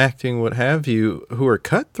 acting, what have you, who are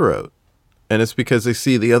cutthroat. And it's because they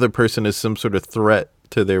see the other person as some sort of threat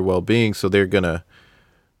to their well-being, so they're going to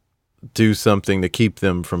do something to keep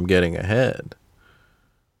them from getting ahead.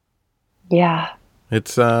 Yeah.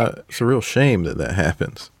 It's a real shame that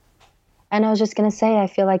happens. And I was just going to say, I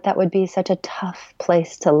feel like that would be such a tough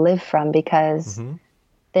place to live from, because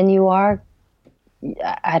then you are,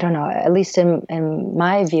 I don't know, at least in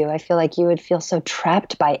my view, I feel like you would feel so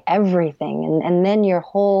trapped by everything. And then your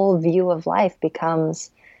whole view of life becomes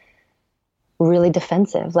really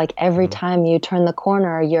defensive. Like every time you turn the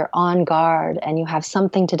corner, you're on guard and you have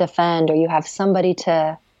something to defend, or you have somebody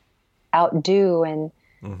to outdo. And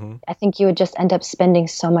I think you would just end up spending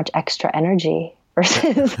so much extra energy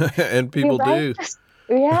versus, And people do.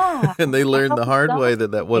 Yeah. And they learned the hard way that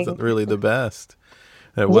exhausting. wasn't really the best.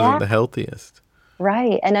 That wasn't the healthiest.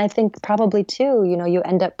 Right. And I think probably too, you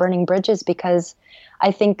end up burning bridges, because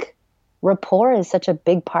I think rapport is such a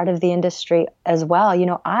big part of the industry as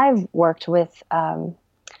well. I've worked with,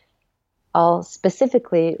 I'll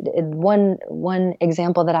specifically, one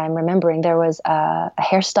example that I'm remembering, there was a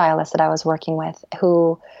hairstylist that I was working with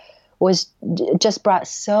who just brought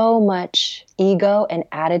so much ego and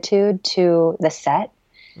attitude to the set.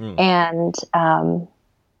 And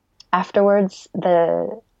afterwards,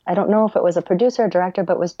 I don't know if it was a producer or director,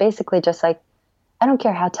 but was basically just like, I don't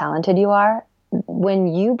care how talented you are. When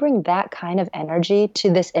you bring that kind of energy to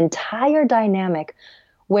this entire dynamic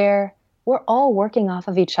where we're all working off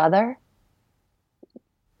of each other,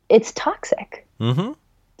 it's toxic. To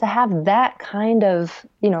have that kind of,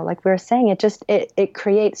 like we were saying, it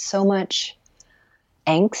creates so much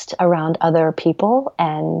angst around other people,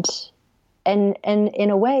 and in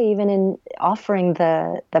a way, even in offering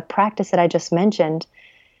the practice that I just mentioned,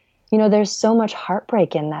 there's so much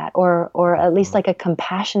heartbreak in that, or at least like a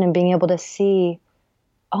compassion in being able to see,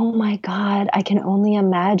 oh my God, I can only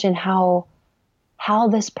imagine how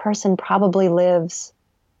this person probably lives.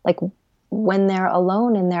 Like when they're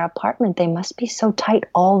alone in their apartment, they must be so tight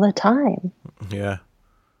all the time. Yeah.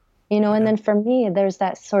 And then for me, there's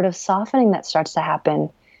that sort of softening that starts to happen,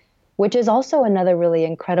 which is also another really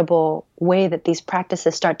incredible way that these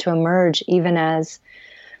practices start to emerge, even as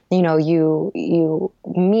you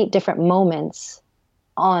meet different moments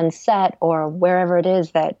on set or wherever it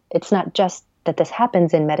is, that it's not just that this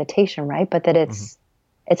happens in meditation, right? But that it's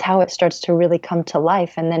how it starts to really come to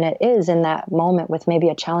life. And then it is in that moment with maybe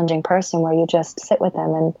a challenging person where you just sit with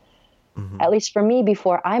them. And at least for me,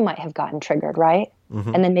 before, I might have gotten triggered, right?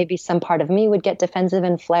 And then maybe some part of me would get defensive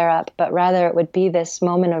and flare up, but rather it would be this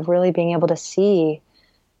moment of really being able to see,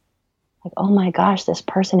 like, oh my gosh, this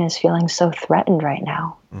person is feeling so threatened right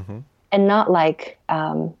now. And not like,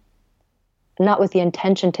 not with the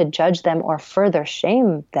intention to judge them or further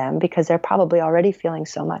shame them, because they're probably already feeling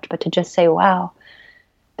so much, but to just say, wow,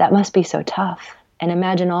 that must be so tough. And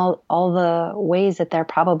imagine all the ways that they're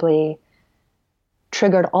probably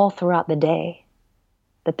triggered all throughout the day,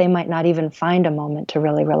 that they might not even find a moment to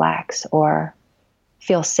really relax or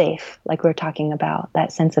feel safe, like we were talking about,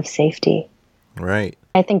 that sense of safety. Right.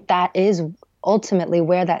 I think that is ultimately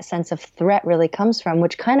where that sense of threat really comes from,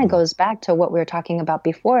 which kind of goes back to what we were talking about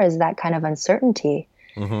before, is that kind of uncertainty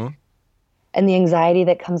and the anxiety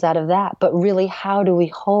that comes out of that. But really, how do we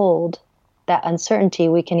hold that uncertainty?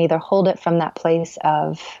 We can either hold it from that place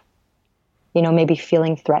of, maybe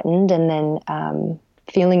feeling threatened and then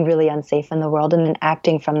feeling really unsafe in the world and then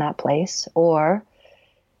acting from that place, or,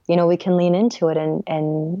 we can lean into it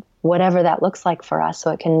and whatever that looks like for us.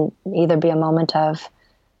 So it can either be a moment of,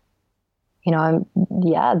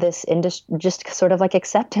 this industry, just sort of like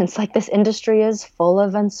acceptance, like this industry is full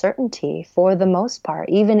of uncertainty for the most part.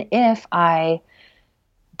 Even if I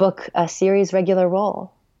book a series regular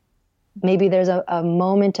role, maybe there's a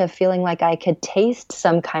moment of feeling like I could taste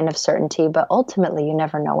some kind of certainty, but ultimately you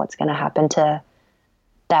never know what's going to happen to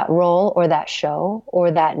that role or that show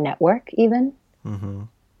or that network even.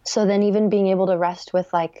 So then even being able to rest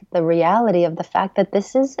with like the reality of the fact that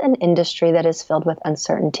this is an industry that is filled with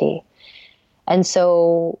uncertainty. And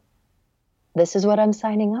so this is what I'm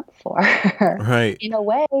signing up for. Right. In a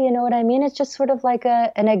way, you know what I mean? It's just sort of like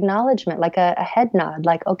an acknowledgement, like a head nod,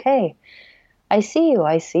 like, okay, I see you.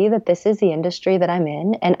 I see that this is the industry that I'm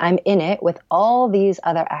in, and I'm in it with all these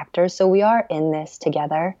other actors. So we are in this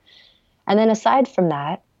together. And then aside from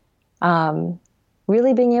that,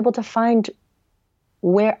 really being able to find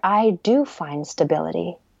where I do find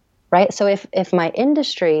stability, right? So if my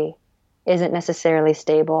industry isn't necessarily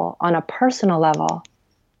stable on a personal level,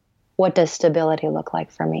 what does stability look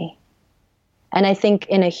like for me? And I think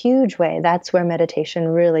in a huge way, that's where meditation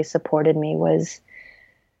really supported me,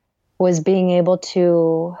 was being able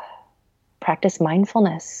to practice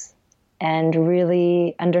mindfulness and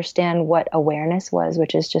really understand what awareness was,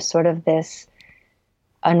 which is just sort of this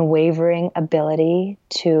unwavering ability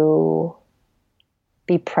to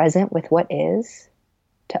be present with what is,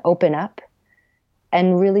 to open up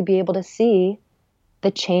and really be able to see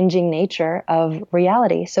the changing nature of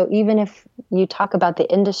reality. So even if you talk about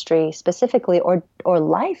the industry specifically, or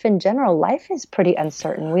life in general, life is pretty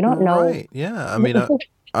uncertain. We don't know. Right. Yeah. I mean,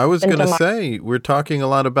 I was going to say, we're talking a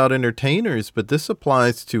lot about entertainers, but this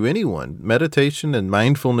applies to anyone. Meditation and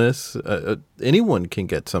mindfulness, anyone can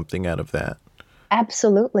get something out of that.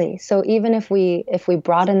 Absolutely. So even if we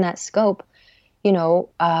broaden that scope, you know,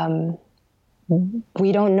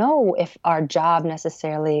 we don't know if our job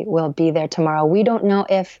necessarily will be there tomorrow. We don't know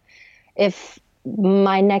if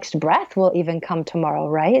my next breath will even come tomorrow,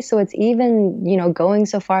 right? So it's even, you know, going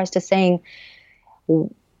so far as to saying,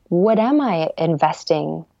 what am I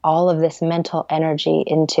investing all of this mental energy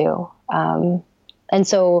into? And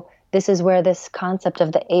so this is where this concept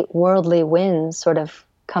of the 8 worldly winds sort of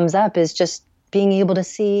comes up, is just being able to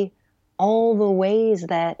see all the ways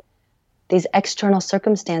that these external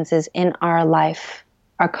circumstances in our life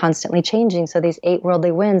are constantly changing. So these 8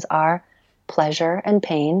 worldly winds are pleasure and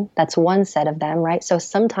pain. That's one set of them, right? So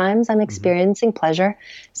sometimes I'm experiencing pleasure,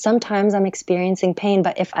 sometimes I'm experiencing pain,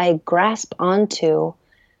 but if I grasp onto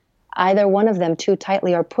either one of them too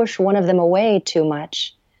tightly or push one of them away too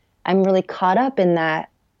much, I'm really caught up in that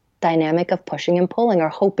dynamic of pushing and pulling, or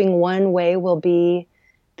hoping one way will be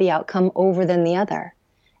the outcome over than the other.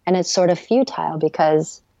 And it's sort of futile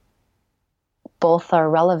because both are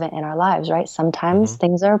relevant in our lives, right? Sometimes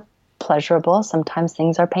things are pleasurable, sometimes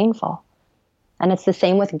things are painful. And it's the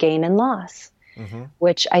same with gain and loss,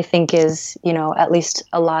 which I think is, you know, at least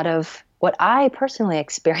a lot of what I personally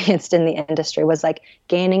experienced in the industry was like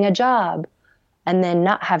gaining a job and then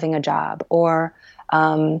not having a job, or,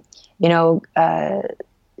 you know,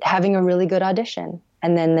 having a really good audition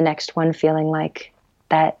and then the next one feeling like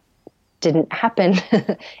that didn't happen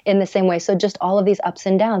in the same way. So just all of these ups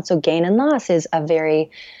and downs. So gain and loss is a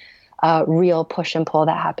very real push and pull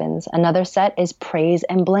that happens. Another set is praise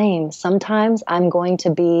and blame. Sometimes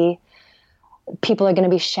people are going to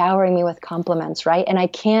be showering me with compliments, right? And I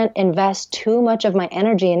can't invest too much of my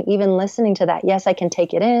energy in even listening to that. Yes, I can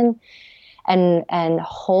take it in and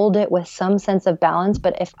hold it with some sense of balance.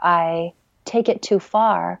 But if I take it too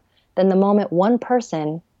far, then the moment one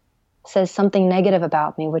person says something negative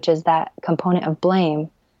about me, which is that component of blame,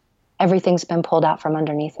 everything's been pulled out from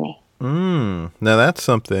underneath me. Now that's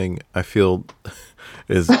something I feel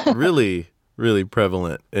is really, really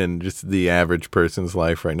prevalent in just the average person's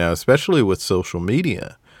life right now, especially with social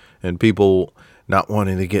media and people not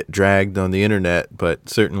wanting to get dragged on the internet, but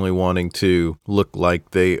certainly wanting to look like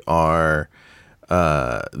they are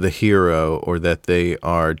the hero, or that they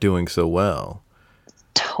are doing so well.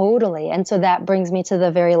 Totally. And so that brings me to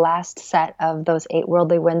the very last set of those 8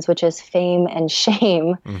 worldly winds, which is fame and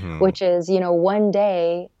shame, which is, you know, one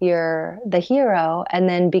day you're the hero, and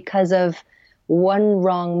then because of one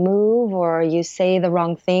wrong move or you say the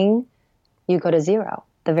wrong thing, you go to 0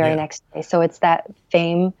 the very next day. So it's that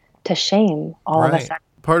fame to shame all of a sudden.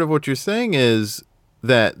 Part of what you're saying is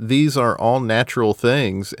that these are all natural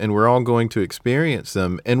things and we're all going to experience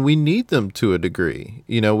them, and we need them to a degree.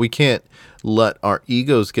 You know, we can't let our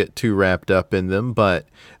egos get too wrapped up in them, but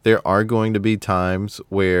there are going to be times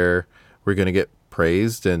where we're going to get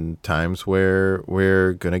praised and times where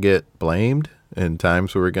we're going to get blamed and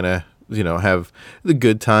times where we're going to, you know, have the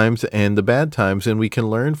good times and the bad times, and we can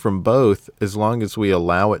learn from both as long as we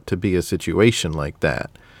allow it to be a situation like that.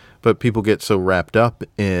 But people get so wrapped up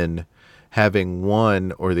in having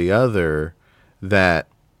one or the other that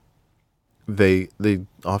they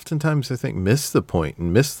oftentimes, I think, miss the point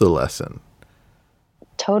and miss the lesson.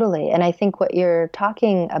 Totally. And I think what you're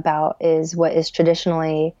talking about is what is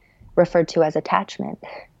traditionally referred to as attachment,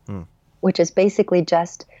 which is basically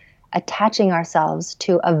just attaching ourselves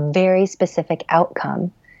to a very specific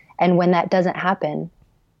outcome. And when that doesn't happen,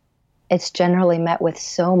 it's generally met with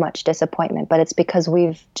so much disappointment, but it's because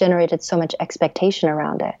we've generated so much expectation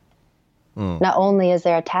around it. Not only is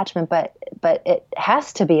there attachment, but it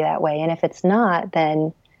has to be that way. And if it's not,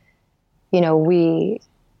 then, you know,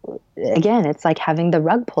 it's like having the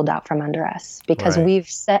rug pulled out from under us, because we've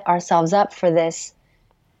set ourselves up for this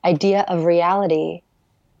idea of reality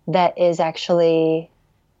that is actually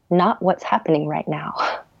not what's happening right now.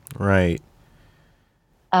 Right.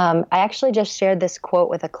 I actually just shared this quote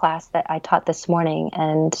with a class that I taught this morning,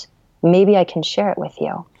 and maybe I can share it with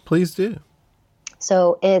you. Please do.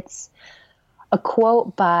 So it's a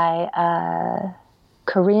quote by a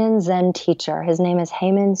Korean Zen teacher. His name is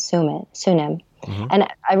Haemin Sunim. And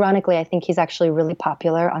ironically, I think he's actually really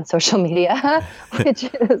popular on social media, which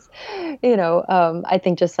is, you know, I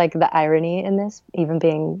think just like the irony in this, even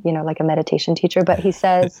being, you know, like a meditation teacher. But he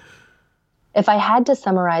says, if I had to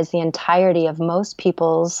summarize the entirety of most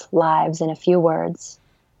people's lives in a few words,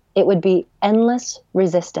 it would be endless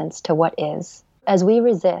resistance to what is. As we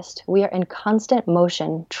resist, we are in constant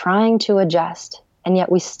motion, trying to adjust, and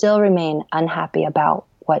yet we still remain unhappy about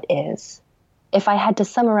what is. If I had to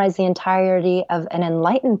summarize the entirety of an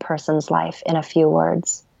enlightened person's life in a few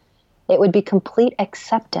words, it would be complete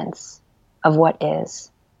acceptance of what is.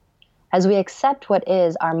 As we accept what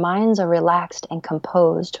is, our minds are relaxed and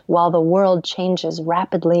composed while the world changes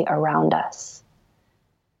rapidly around us.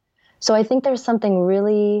 So I think there's something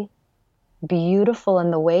really beautiful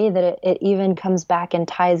in the way that it even comes back and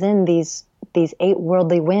ties in these 8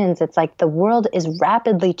 worldly winds. It's like the world is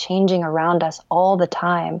rapidly changing around us all the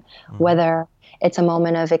time, whether it's a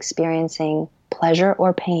moment of experiencing pleasure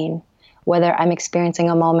or pain, whether I'm experiencing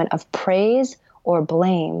a moment of praise or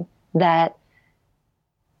blame, that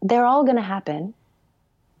they're all going to happen,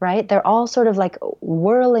 right? They're all sort of like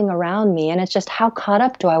whirling around me. And it's just, how caught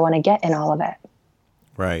up do I want to get in all of it?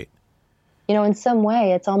 Right. You know, in some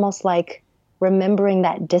way, it's almost like remembering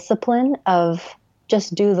that discipline of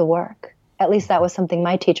just do the work. At least that was something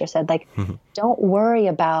my teacher said. Like, don't worry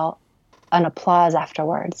about an applause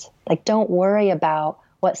afterwards. Like, don't worry about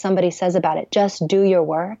what somebody says about it. Just do your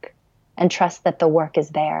work and trust that the work is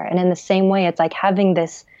there. And in the same way, it's like having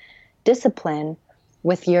this discipline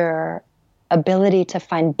with your ability to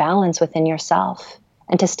find balance within yourself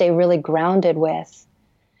and to stay really grounded with,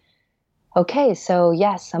 okay, so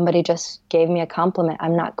yes, somebody just gave me a compliment.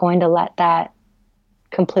 I'm not going to let that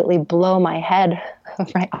completely blow my head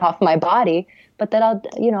right off my body, but that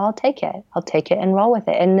I'll take it. I'll take it and roll with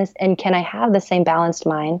it. And can I have the same balanced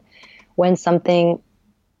mind when something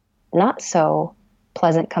not so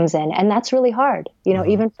pleasant comes in? And that's really hard. You know,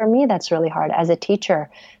 even for me, that's really hard as a teacher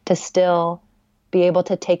to still be able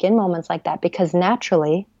to take in moments like that, because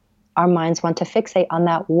naturally our minds want to fixate on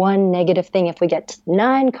that one negative thing. If we get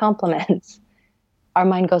 9 compliments, our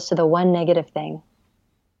mind goes to the one negative thing.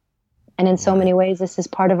 And in so many ways, this is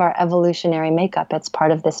part of our evolutionary makeup. It's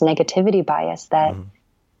part of this negativity bias that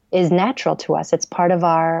is natural to us. It's part of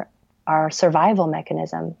our survival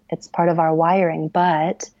mechanism. It's part of our wiring.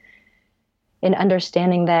 But in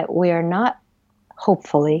understanding that we are not,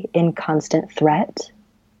 hopefully, in constant threat,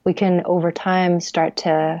 we can over time start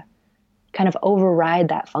to kind of override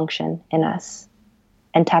that function in us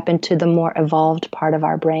and tap into the more evolved part of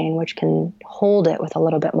our brain, which can hold it with a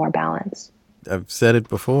little bit more balance. I've said it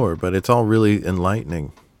before, but it's all really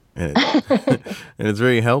enlightening and, and it's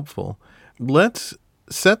very helpful. Let's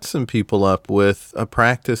set some people up with a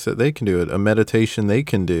practice that they can do, a meditation they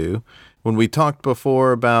can do. When we talked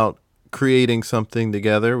before about creating something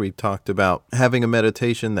together, we talked about having a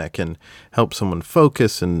meditation that can help someone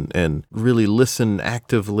focus and really listen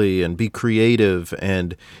actively and be creative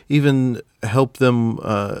and even help them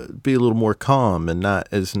be a little more calm and not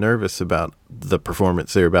as nervous about the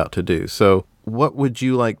performance they're about to do. So what would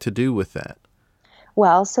you like to do with that?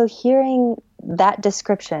 Well, so hearing that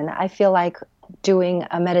description, I feel like doing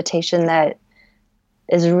a meditation that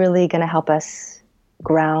is really going to help us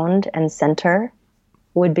ground and center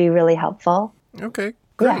would be really helpful. Okay,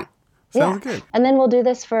 great. Sounds good. And then we'll do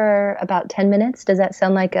this for about 10 minutes. Does that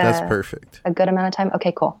sound like that's perfect. A good amount of time?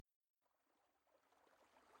 Okay, cool.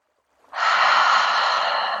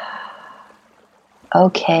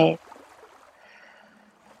 Okay.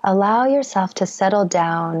 Allow yourself to settle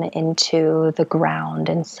down into the ground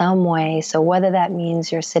in some way. So whether that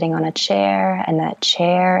means you're sitting on a chair and that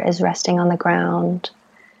chair is resting on the ground,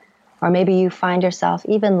 or maybe you find yourself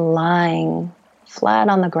even lying flat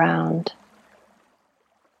on the ground,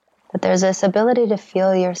 but there's this ability to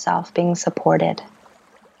feel yourself being supported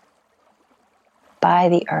by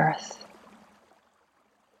the earth,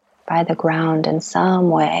 by the ground in some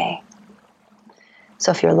way.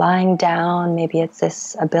 So if you're lying down, maybe it's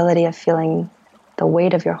this ability of feeling the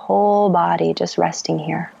weight of your whole body just resting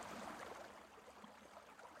here.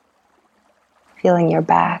 Feeling your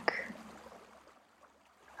back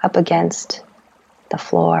up against the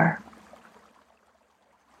floor.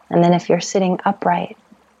 And then if you're sitting upright,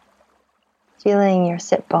 feeling your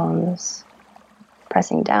sit bones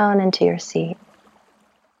pressing down into your seat,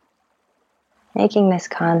 making this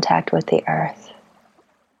contact with the earth.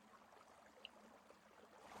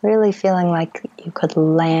 Really feeling like you could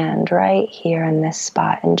land right here in this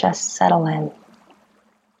spot and just settle in.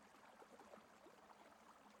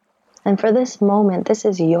 And for this moment, this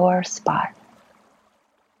is your spot.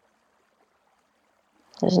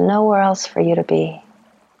 There's nowhere else for you to be.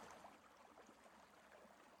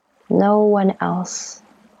 No one else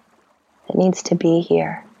that needs to be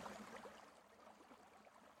here.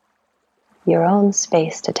 Your own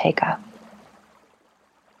space to take up.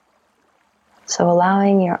 So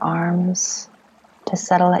allowing your arms to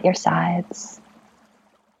settle at your sides.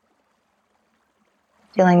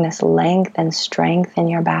 Feeling this length and strength in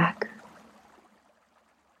your back.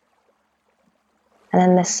 And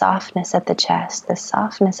then this softness at the chest, this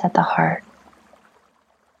softness at the heart.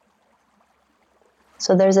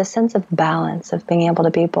 So there's a sense of balance of being able to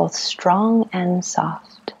be both strong and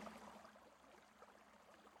soft.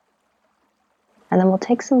 And then we'll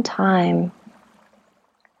take some time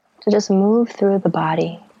to just move through the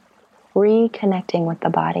body, reconnecting with the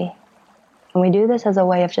body. And we do this as a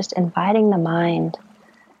way of just inviting the mind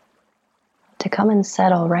to come and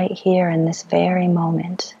settle right here in this very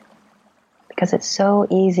moment. Because it's so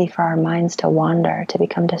easy for our minds to wander, to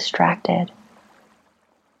become distracted,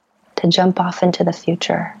 to jump off into the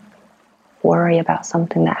future, worry about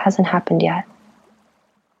something that hasn't happened yet,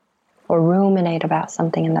 or ruminate about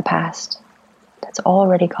something in the past that's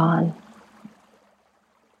already gone.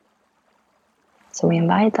 So we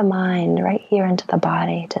invite the mind right here into the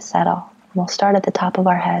body to settle. We'll start at the top of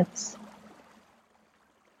our heads.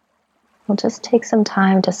 We'll just take some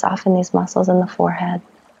time to soften these muscles in the forehead.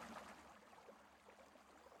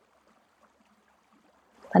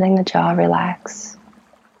 Letting the jaw relax.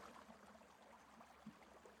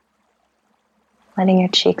 Letting your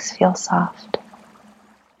cheeks feel soft.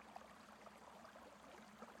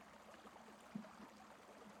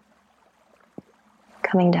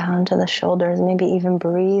 Coming down to the shoulders, maybe even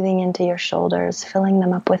breathing into your shoulders, filling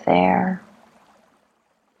them up with air.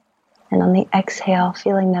 And on the exhale,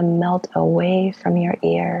 feeling them melt away from your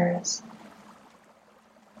ears.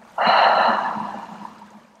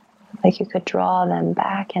 Like you could draw them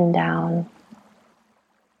back and down.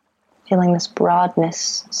 Feeling this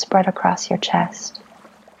broadness spread across your chest.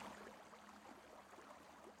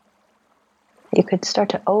 You could start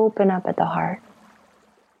to open up at the heart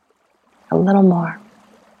a little more.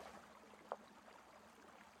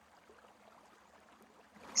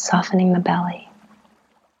 Softening the belly.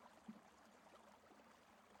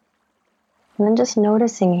 And then just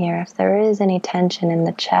noticing here if there is any tension in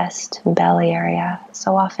the chest and belly area.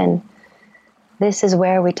 So often this is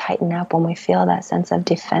where we tighten up when we feel that sense of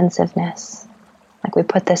defensiveness. Like we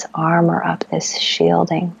put this armor up, this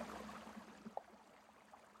shielding.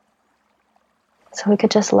 So we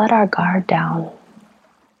could just let our guard down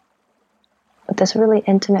with this really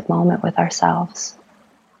intimate moment with ourselves.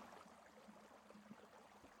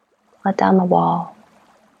 Let down the wall.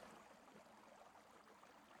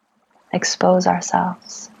 Expose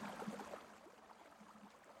ourselves.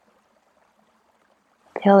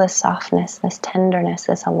 Feel this softness, this tenderness,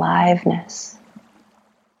 this aliveness.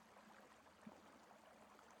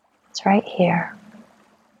 It's right here.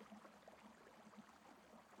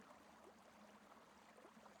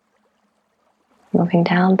 Moving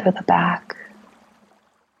down through the back.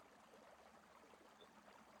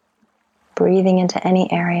 Breathing into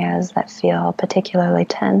any areas that feel particularly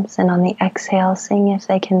tense, and on the exhale, seeing if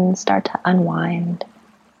they can start to unwind.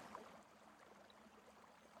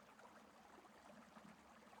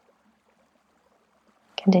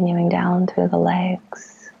 Continuing down through the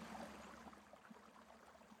legs.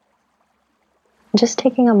 Just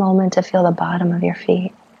taking a moment to feel the bottom of your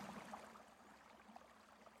feet.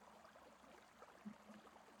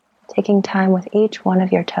 Taking time with each one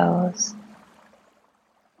of your toes.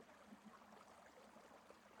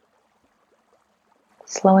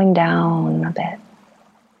 Slowing down a bit.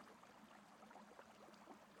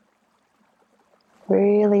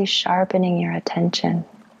 Really sharpening your attention.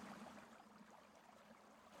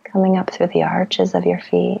 Coming up through the arches of your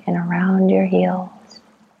feet and around your heels.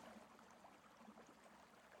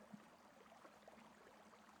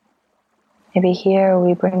 Maybe here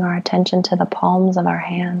we bring our attention to the palms of our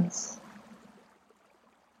hands.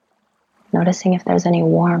 Noticing if there's any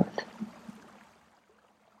warmth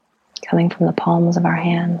coming from the palms of our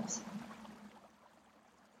hands.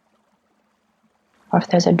 Or if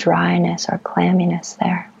there's a dryness or clamminess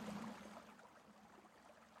there.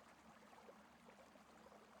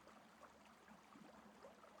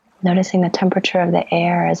 Noticing the temperature of the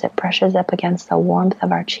air as it brushes up against the warmth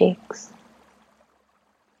of our cheeks.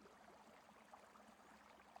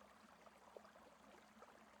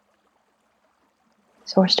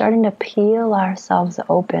 So we're starting to peel ourselves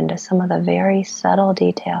open to some of the very subtle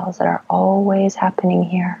details that are always happening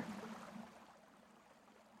here.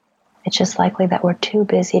 It's just likely that we're too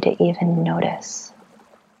busy to even notice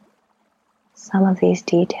some of these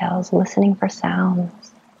details, listening for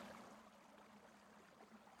sounds.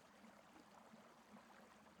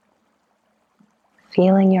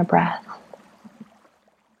 Feeling your breath.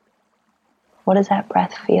 What does that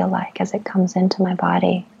breath feel like as it comes into my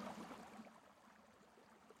body?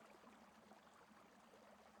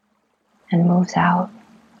 And moves out.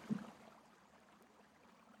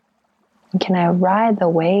 And Can I ride the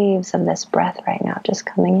waves of this breath right now, just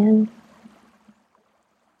coming in,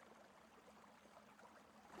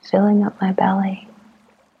 filling up my belly,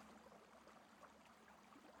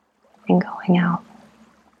 and going out.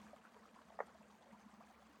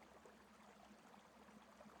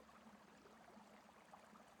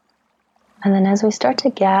 And then as we start to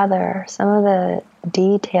gather some of the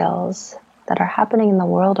details that are happening in the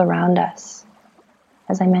world around us,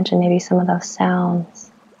 as I mentioned, maybe some of those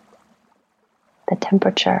sounds, the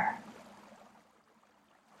temperature,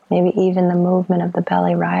 maybe even the movement of the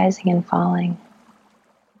belly rising and falling,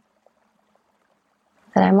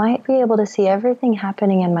 that I might be able to see everything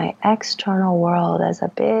happening in my external world as a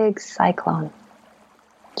big cyclone,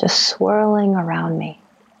 just swirling around me.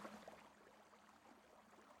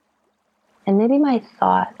 And maybe my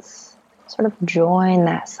thoughts sort of join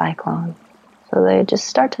that cyclone. So they just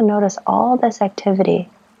start to notice all this activity,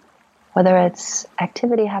 whether it's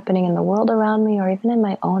activity happening in the world around me or even in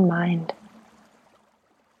my own mind.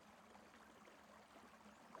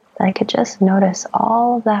 That I could just notice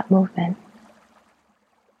all of that movement.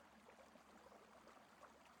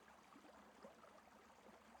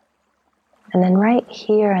 And then right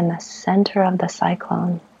here in the center of the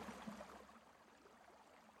cyclone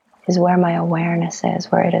is where my awareness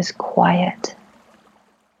is, where it is quiet,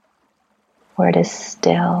 where it is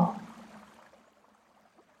still,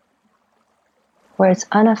 where it's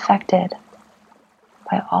unaffected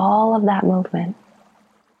by all of that movement,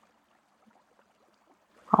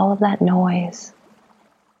 all of that noise.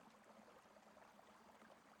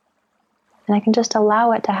 And I can just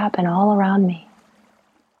allow it to happen all around me.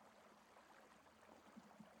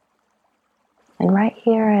 And right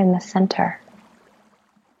here in the center,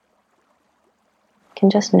 I can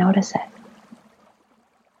just notice it.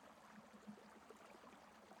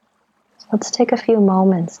 So let's take a few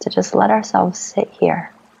moments to just let ourselves sit here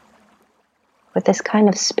with this kind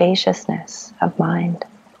of spaciousness of mind,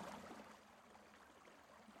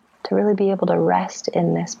 to really be able to rest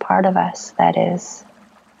in this part of us that is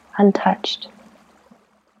untouched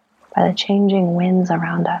by the changing winds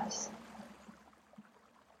around us.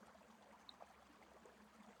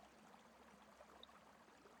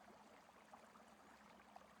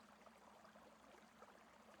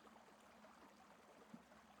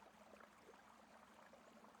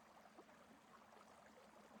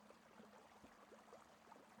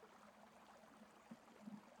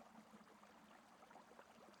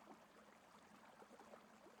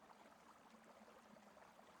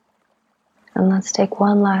 And let's take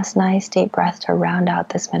one last nice deep breath to round out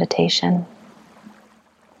this meditation.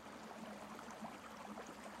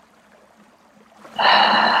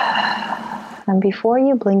 And before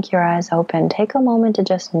you blink your eyes open, take a moment to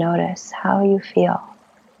just notice how you feel.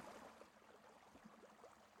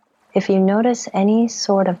 If you notice any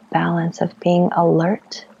sort of balance of being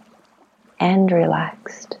alert and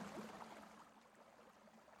relaxed,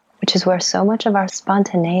 which is where so much of our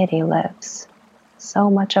spontaneity lives,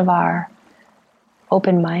 so much of our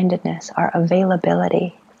open-mindedness, our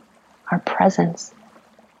availability, our presence.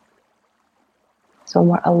 So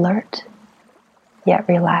when we're alert, yet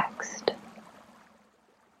relaxed.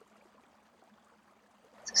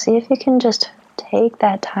 So see if you can just take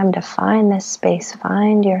that time to find this space,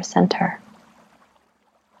 find your center.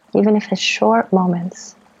 Even if it's short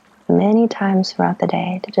moments, many times throughout the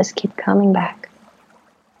day, to just keep coming back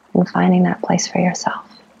and finding that place for yourself.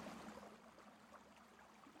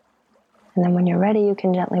 And then when you're ready, you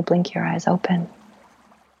can gently blink your eyes open.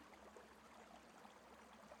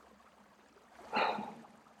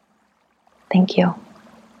 Thank you. That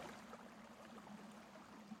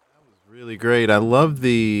was really great. I love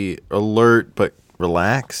the alert but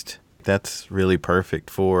relaxed. That's really perfect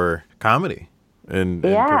for comedy and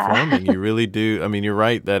performing. You really do. I mean, you're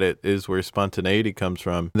right that it is where spontaneity comes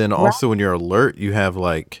from. Then also when you're alert, you have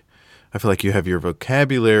I feel like you have your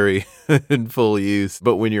vocabulary in full use,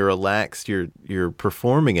 but when you're relaxed, you're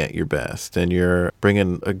performing at your best and you're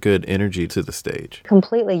bringing a good energy to the stage.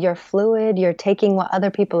 Completely. You're fluid. You're taking what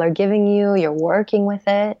other people are giving you. You're working with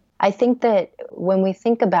it. I think that when we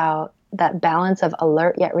think about that balance of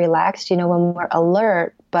alert yet relaxed, when we're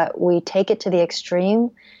alert, but we take it to the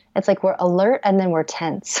extreme, it's like we're alert and then we're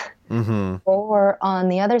tense. Mm-hmm. Or on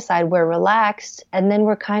the other side, we're relaxed and then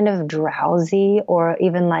we're kind of drowsy, or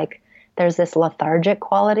even like there's this lethargic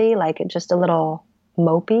quality, like just a little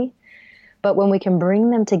mopey. But when we can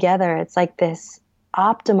bring them together, it's like this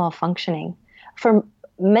optimal functioning for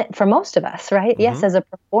most of us, right? Mm-hmm. Yes, as a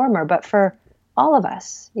performer, but for all of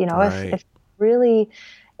us, right. if really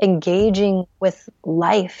engaging with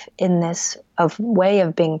life in this way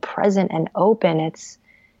of being present and open, it's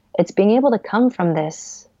being able to come from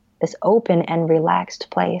this this open and relaxed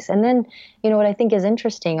place. And then, what I think is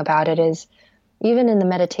interesting about it is even in the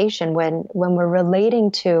meditation, when we're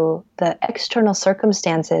relating to the external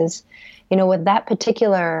circumstances, with that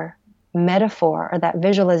particular metaphor or that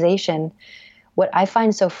visualization, what I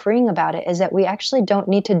find so freeing about it is that we actually don't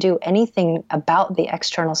need to do anything about the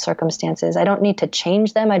external circumstances. I don't need to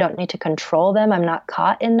change them. I don't need to control them. I'm not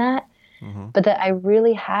caught in that. Mm-hmm. But that I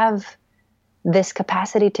really have this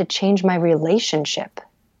capacity to change my relationship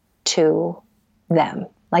to them.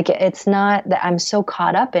 Like, it's not that I'm so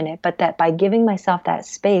caught up in it, but that by giving myself that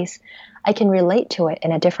space, I can relate to it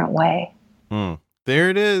in a different way. There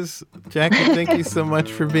it is. Jackie, thank you so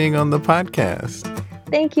much for being on the podcast.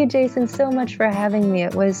 Thank you, Jason, so much for having me.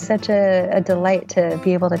 It was such a delight to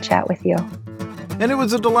be able to chat with you. And it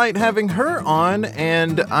was a delight having her on,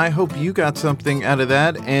 and I hope you got something out of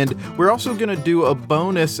that. And we're also going to do a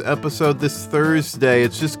bonus episode this Thursday.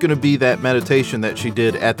 It's just going to be that meditation that she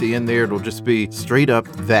did at the end there. It'll just be straight up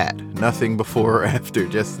that. Nothing before or after,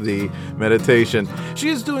 just the meditation. She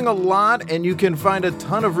is doing a lot, and you can find a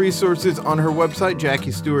ton of resources on her website,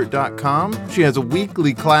 JackieStewart.com. She has a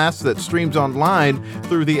weekly class that streams online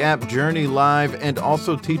through the app Journey Live and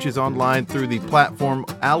also teaches online through the platform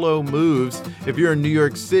Alo Moves. If you're in New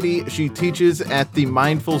York City, she teaches at the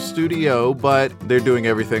Mindful Studio, but they're doing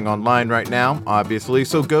everything online right now, obviously.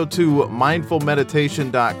 So go to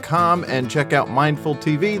mindfulmeditation.com and check out Mindful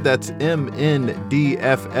TV. That's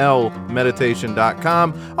MNDFL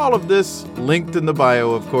meditation.com. All of this linked in the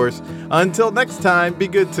bio, of course. Until next time, be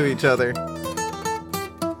good to each other.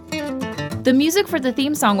 The music for the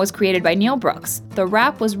theme song was created by Neil Brooks. The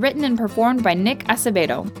rap was written and performed by Nick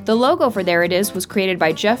Acevedo. The logo for There It Is was created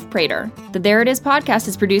by Jeff Prater. The There It Is podcast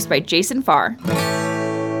is produced by Jason Farr.